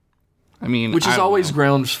 I mean, which is always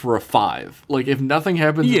grounds for a 5. Like, if nothing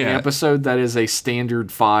happens in the episode, that is a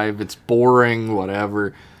standard 5. It's boring,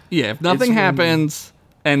 whatever. Yeah, if nothing happens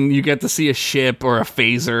and you get to see a ship or a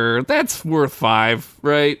phaser, that's worth 5,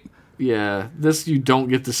 right? Yeah, this you don't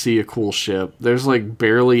get to see a cool ship. There's, like,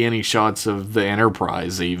 barely any shots of the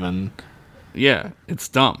Enterprise, even. Yeah, it's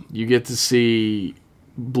dumb. You get to see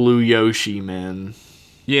Blue Yoshi men.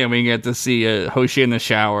 Yeah, we get to see Hoshi in the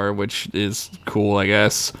shower, which is cool, I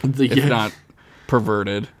guess. It's not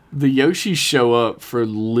perverted. The Yoshis show up for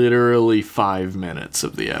literally 5 minutes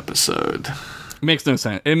of the episode. Makes no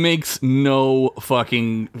sense. It makes no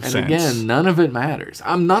fucking sense. And again, none of it matters.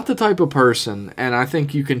 I'm not the type of person, and I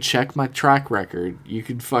think you can check my track record. You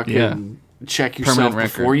can fucking check yourself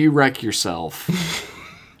before you wreck yourself.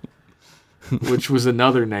 Which was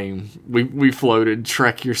another name we floated.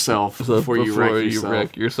 Trek yourself before you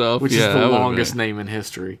wreck yourself. Which is the longest name in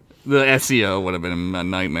history. The SEO would have been a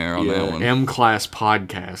nightmare on that one. M-Class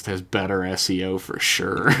Podcast has better SEO for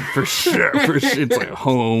sure. For sure. It's like a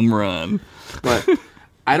home run. But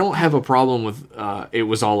I don't have a problem with it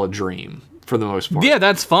was all a dream for the most part. Yeah,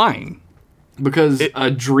 that's fine. Because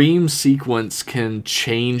a dream sequence can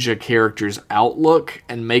change a character's outlook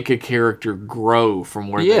and make a character grow from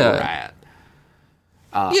where they were at.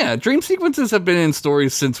 Yeah, dream sequences have been in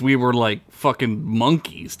stories since we were like fucking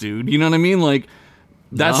monkeys, dude. You know what I mean? Like,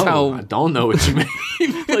 that's how. I don't know what you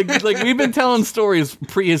mean. like we've been telling stories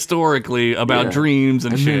prehistorically about dreams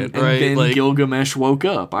and shit, right? And then like, Gilgamesh woke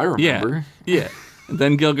up. I remember. Yeah. And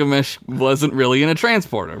then Gilgamesh wasn't really in a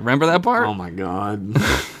transporter. Remember that part? Oh my god.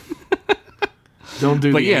 Don't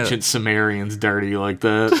do the ancient Sumerians dirty like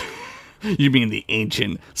that. You mean the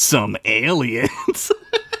ancient some aliens?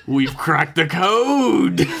 We've cracked the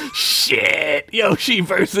code. Shit. Yoshi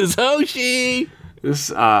versus Hoshi.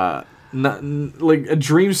 This like a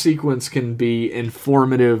dream sequence can be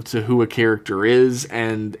informative to who a character is,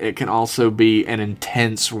 and it can also be an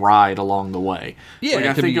intense ride along the way. Yeah, like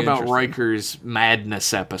I think about Riker's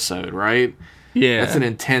Madness episode, right? Yeah, that's an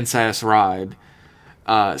intense ass ride.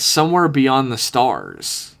 Somewhere Beyond the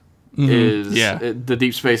Stars is the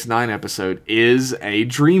Deep Space Nine episode is a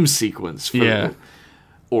dream sequence. For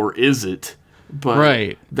or is it?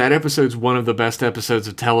 But that episode's one of the best episodes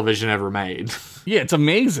of television ever made. Yeah, it's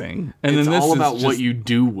amazing. And it's then this all is about just, what you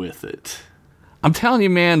do with it. I'm telling you,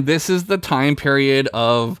 man, this is the time period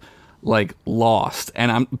of like Lost.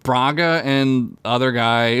 And Braga and other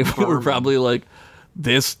guy were probably like,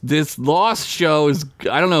 this Lost show is,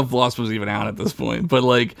 I don't know if Lost was even out at this point, but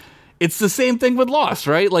like, it's the same thing with Lost,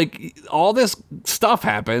 right? Like, all this stuff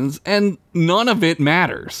happens and none of it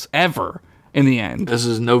matters ever. In the end. This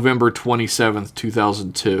is November 27th,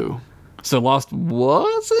 2002. So Lost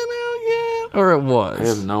wasn't out yet? Or it was? I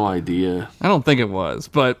have no idea. I don't think it was.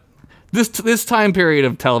 But this time period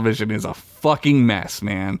of television is a fucking mess,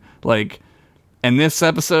 man. Like, and this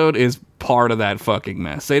episode is part of that fucking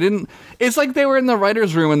mess. It's like they were in the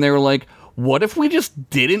writer's room and they were like, what if we just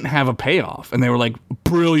didn't have a payoff? And they were like,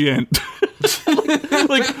 brilliant.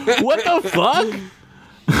 like, what the fuck?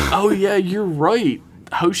 Oh, yeah, you're right.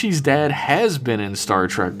 Hoshi's dad has been in Star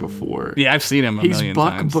Trek before. Yeah, I've seen him a million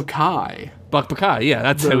times. He's Buck Bakai. Buck Bakai, yeah,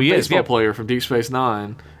 that's who he is. The baseball player from Deep Space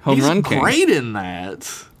Nine. Home he's run king. Great in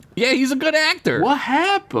that. Yeah, he's a good actor. What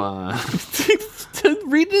happened? To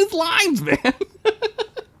read his lines, man.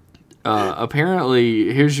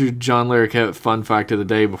 Apparently, here's your John Larroquette fun fact of the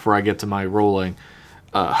day before I get to my rolling.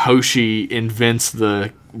 Hoshi invents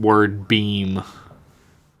the word beam.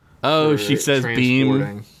 Oh, she says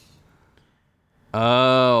beam.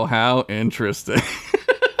 Oh, how interesting.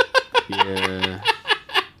 Yeah.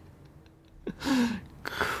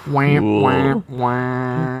 Cool.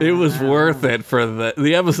 It was worth it for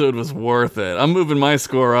the episode was worth it. I'm moving my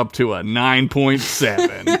score up to a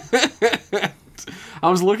 9.7. I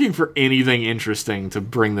was looking for anything interesting to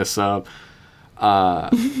bring this up.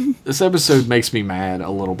 This episode makes me mad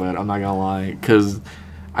a little bit, I'm not gonna lie, because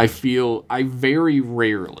I very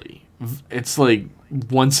rarely, it's like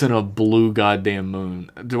once in a blue goddamn moon,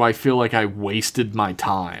 do I feel like I wasted my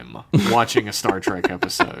time watching a Star Trek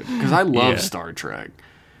episode. Because I love Star Trek.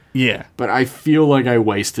 Yeah. But I feel like I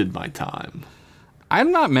wasted my time.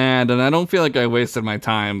 I'm not mad, and I don't feel like I wasted my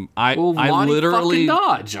time. I literally fucking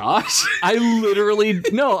not, Josh.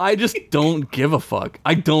 I just don't give a fuck.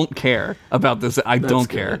 I don't care about this. I don't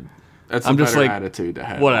care. That's I'm a just better like, attitude to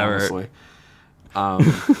have, whatever.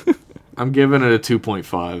 Honestly. I'm giving it a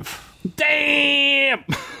 2.5. Damn!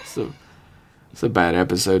 It's a bad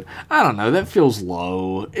episode. I don't know. That feels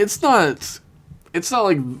low. It's not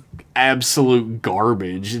like absolute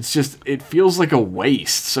garbage. It's just, it feels like a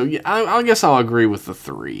waste. So yeah, I guess I'll agree with the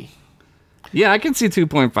 3. Yeah, I can see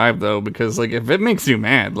 2.5 though, because like if it makes you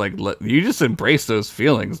mad, like you just embrace those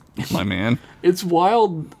feelings, my man. It's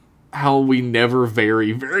wild how we never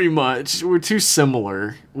vary very much. We're too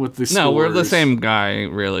similar with the scores. No, we're the same guy,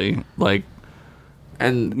 really. Like,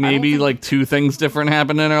 and maybe like 2 things different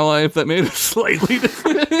happened in our life that made us slightly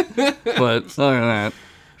different. But other than that,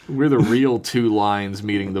 we're the real 2 lines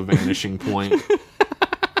meeting the vanishing point.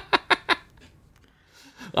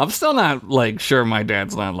 I'm still not like sure my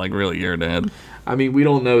dad's not like really your dad. I mean, we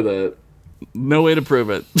don't know that. No way to prove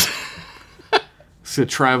it. It's a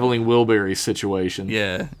traveling Wilbury situation.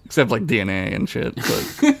 Yeah, except like DNA and shit.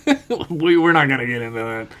 But We're not gonna get into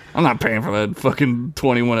that. I'm not paying for that fucking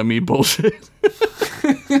 21andMe bullshit.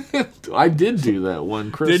 I did do that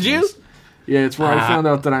one Christmas. Did you? Yeah, it's where I found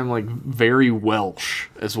out that I'm like very Welsh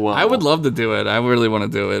as well. I would love to do it. I really want to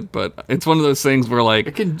do it, but it's one of those things where It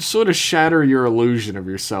like, can sort of shatter your illusion of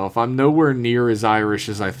yourself. I'm nowhere near as Irish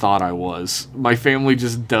as I thought I was. My family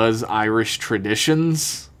just does Irish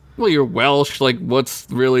traditions. well, you're Welsh. Like, what's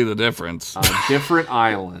really the difference? Different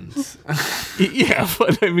islands. Yeah,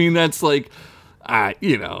 but I mean, that's like,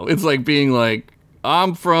 it's like being like,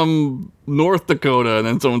 I'm from North Dakota, and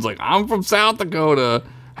then someone's like, I'm from South Dakota.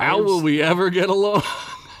 How will we ever get along?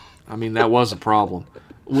 I mean, that was a problem.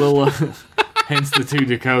 Well, hence the two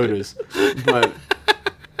Dakotas. But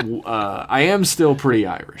I am still pretty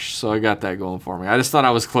Irish, so I got that going for me. I just thought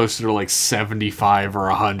I was closer to like 75 or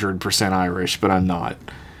 100% Irish, but I'm not.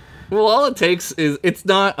 Well, all it takes is, it's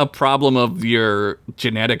not a problem of your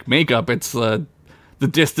genetic makeup. It's the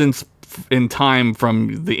distance in time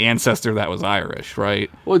from the ancestor that was Irish, right?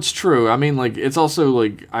 Well, it's true. I mean, like, it's also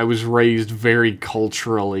like I was raised very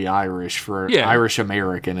culturally Irish for Irish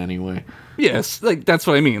American anyway. Yes, like that's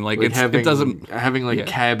what I mean. Like, Like it doesn't having like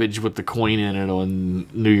cabbage with the Queen in it on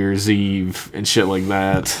New Year's Eve and shit like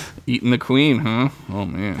that. eating the Queen, huh? Oh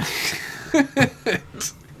man,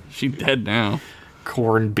 she dead now.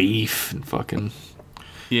 Corned beef and fucking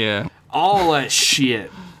Yeah. all that shit.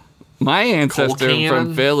 My ancestor Cannon.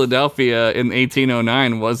 from Philadelphia in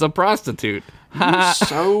 1809 was a prostitute. I'm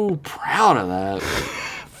so proud of that.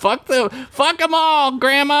 Fuck them all,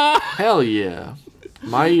 Grandma. Hell yeah.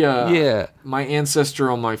 My my ancestor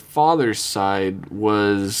on my father's side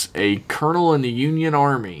was a colonel in the Union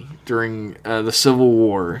Army during the Civil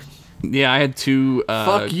War. Yeah, I had two.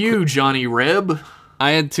 Fuck you, Johnny Reb.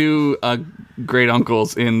 I had two great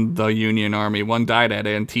uncles in the Union Army. One died at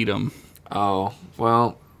Antietam. Oh,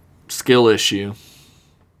 well, skill issue.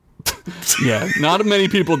 Yeah, not many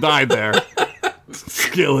people died there.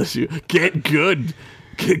 Skill issue. Get good,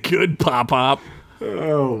 Pop.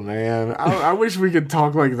 Oh man, I wish we could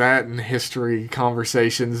talk like that in history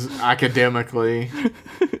conversations academically.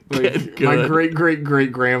 Like, my great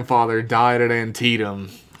grandfather died at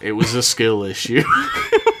Antietam. It was a skill issue.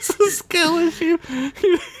 It's a skill issue.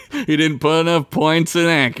 He didn't put enough points in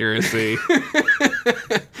accuracy.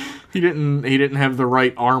 He didn't have the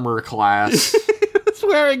right armor class. He's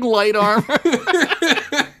wearing light armor.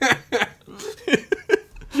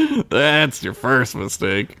 That's your first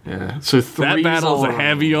mistake. Yeah. So That battle's a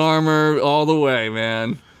heavy armor all the way,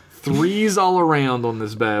 man. Threes all around on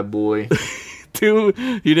this bad boy. Two,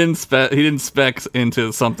 he didn't spec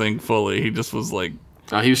into something fully. He just was like,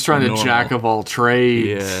 He was trying Normal. to jack of all trades.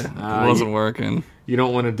 yeah, it wasn't working. You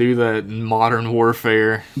don't want to do that in modern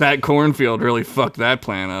warfare. That cornfield really fucked that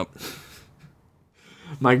plan up.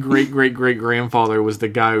 My great grandfather was the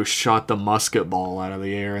guy who shot the musket ball out of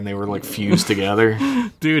the air, and they were like fused together.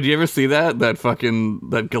 Dude, you ever see that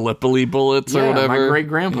Gallipoli bullets or whatever? My great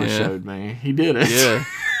grandpa showed me. He did it. Yeah.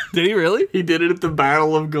 Did he really? He did it at the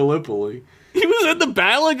Battle of Gallipoli. He was at the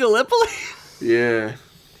Battle of Gallipoli? Yeah.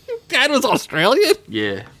 Dad was Australian?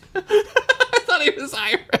 Yeah. I thought he was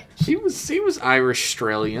Irish. He was Irish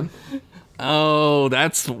Australian. Oh,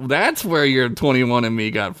 that's where your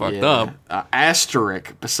 21andMe got fucked up.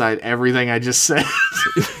 Asterisk beside everything I just said.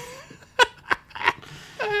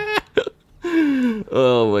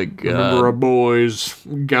 Oh my god. Remember our boys,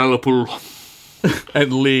 Gallipoli.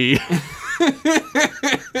 And Lee.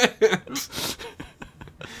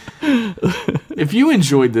 If you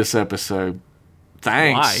enjoyed this episode,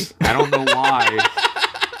 thanks. Why? I don't know why.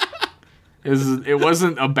 It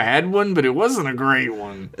wasn't a bad one, but it wasn't a great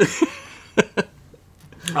one.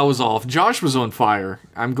 I was off. Josh was on fire.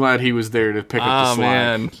 I'm glad he was there to pick up the slack.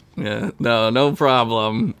 Man. Yeah. No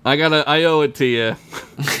problem. I owe it to you.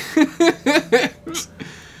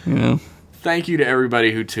 Yeah. Thank you to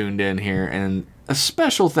everybody who tuned in here, and a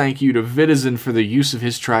special thank you to Vitizen for the use of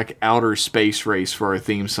his track Outer Space Race for our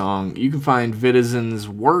theme song. You can find Vitizen's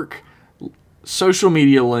work, social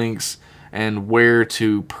media links, and where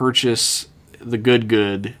to purchase the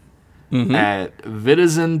good at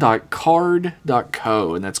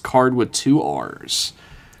vitizen.card.co, and that's card with 2 R's.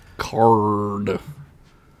 Card.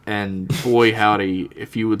 And boy howdy,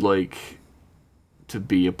 if you would like to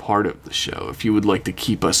be a part of the show, if you would like to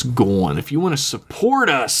keep us going, if you want to support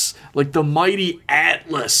us like the mighty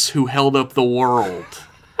Atlas who held up the world,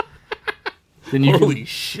 then Holy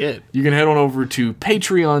shit. you can head on over to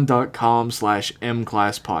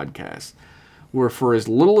patreon.com/mclasspodcast, where for as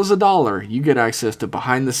little as $1, you get access to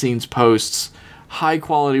behind-the-scenes posts,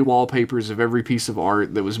 high-quality wallpapers of every piece of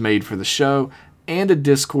art that was made for the show, and a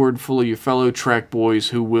Discord full of your fellow Trek boys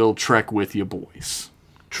who will trek with you boys.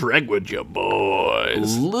 Trek with your A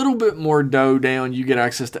boys. little bit more dough down, you get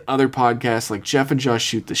access to other podcasts like Jeff and Josh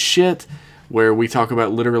Shoot the Shit, where we talk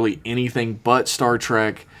about literally anything but Star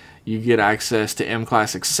Trek. You get access to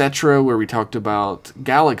M-Class Etc., where we talked about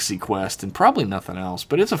Galaxy Quest and probably nothing else,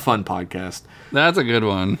 but it's a fun podcast. That's a good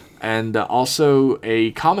one. And also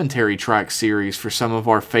a commentary track series for some of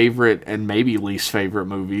our favorite and maybe least favorite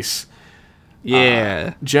movies.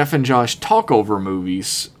 Yeah. Jeff and Josh talk over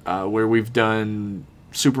movies, where we've done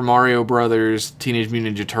Super Mario Brothers, Teenage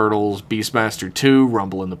Mutant Ninja Turtles, Beastmaster 2,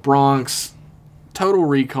 Rumble in the Bronx, Total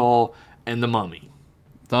Recall, and The Mummy.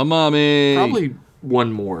 The Mummy. Probably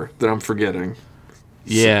one more that I'm forgetting.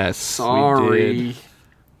 Yes. Sorry.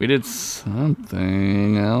 We did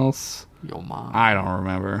something else. Yo mom. I don't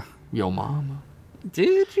remember. Yo mama.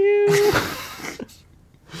 Did you?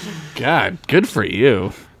 God, good for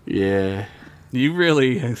you. Yeah. You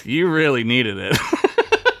really needed it.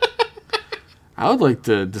 I would like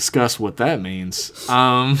to discuss what that means.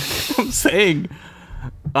 I'm saying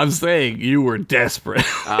you were desperate.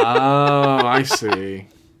 Oh, I see.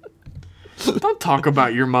 Don't talk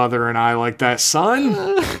about your mother and I like that, son.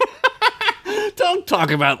 Don't talk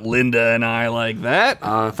about Linda and I like that.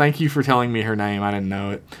 Thank you for telling me her name. I didn't know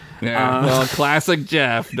it. Yeah, well, classic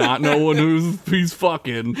Jeff, not knowing who he's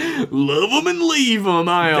fucking. Love them and leave them,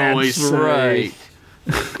 I always say. Right.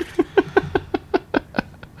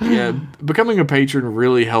 Yeah, becoming a patron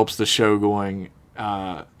really helps the show going.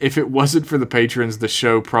 If it wasn't for the patrons, the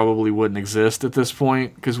show probably wouldn't exist at this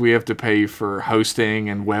point, because we have to pay for hosting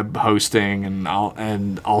and web hosting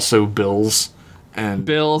and also bills and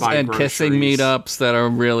buy kissing groceries. meetups that are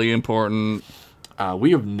really important.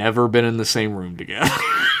 We have never been in the same room together.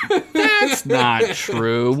 That's not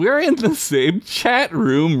true. We're in the same chat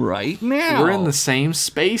room right now. We're in the same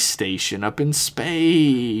space station up in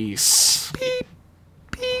space. Beep,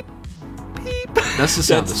 beep, beep. That's the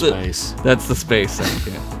sound of space. That's the space sound,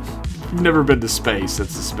 yeah. You've never been to space.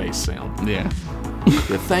 That's the space sound. Yeah.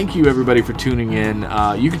 Yeah, thank you, everybody, for tuning in.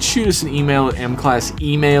 You can shoot us an email at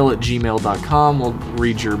mclassemail@gmail.com. We'll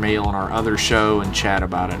read your mail on our other show and chat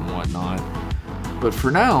about it and whatnot. But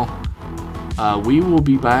for now, we will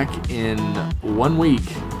be back in 1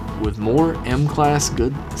 week with more M-Class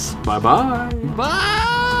goodness. Bye-bye. Bye!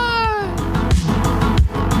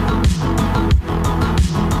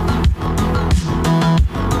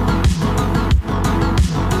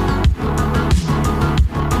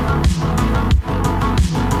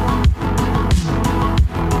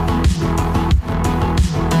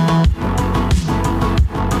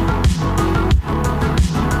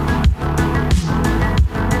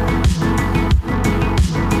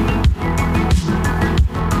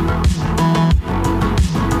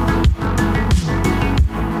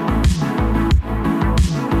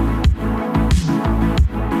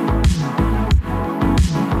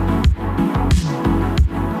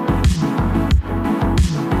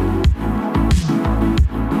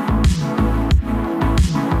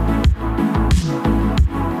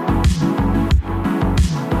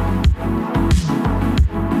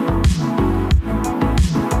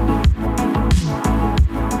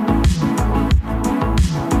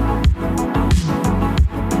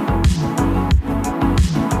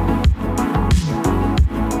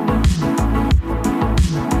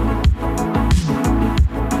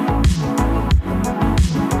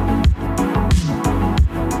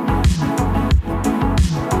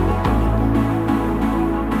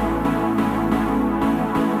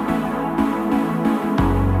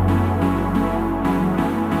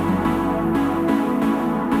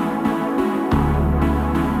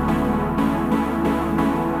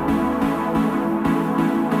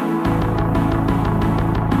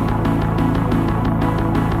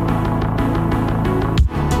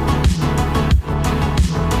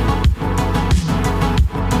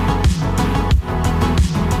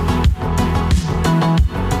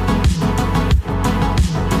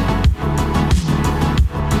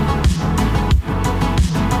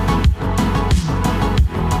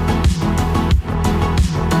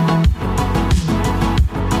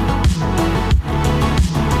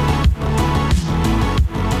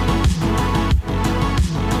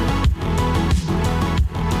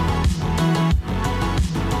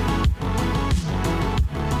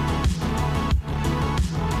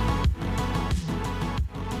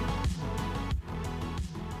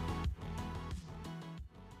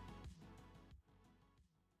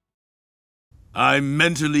 I'm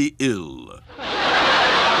mentally ill.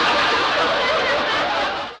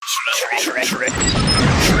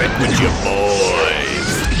 Trek with your boy.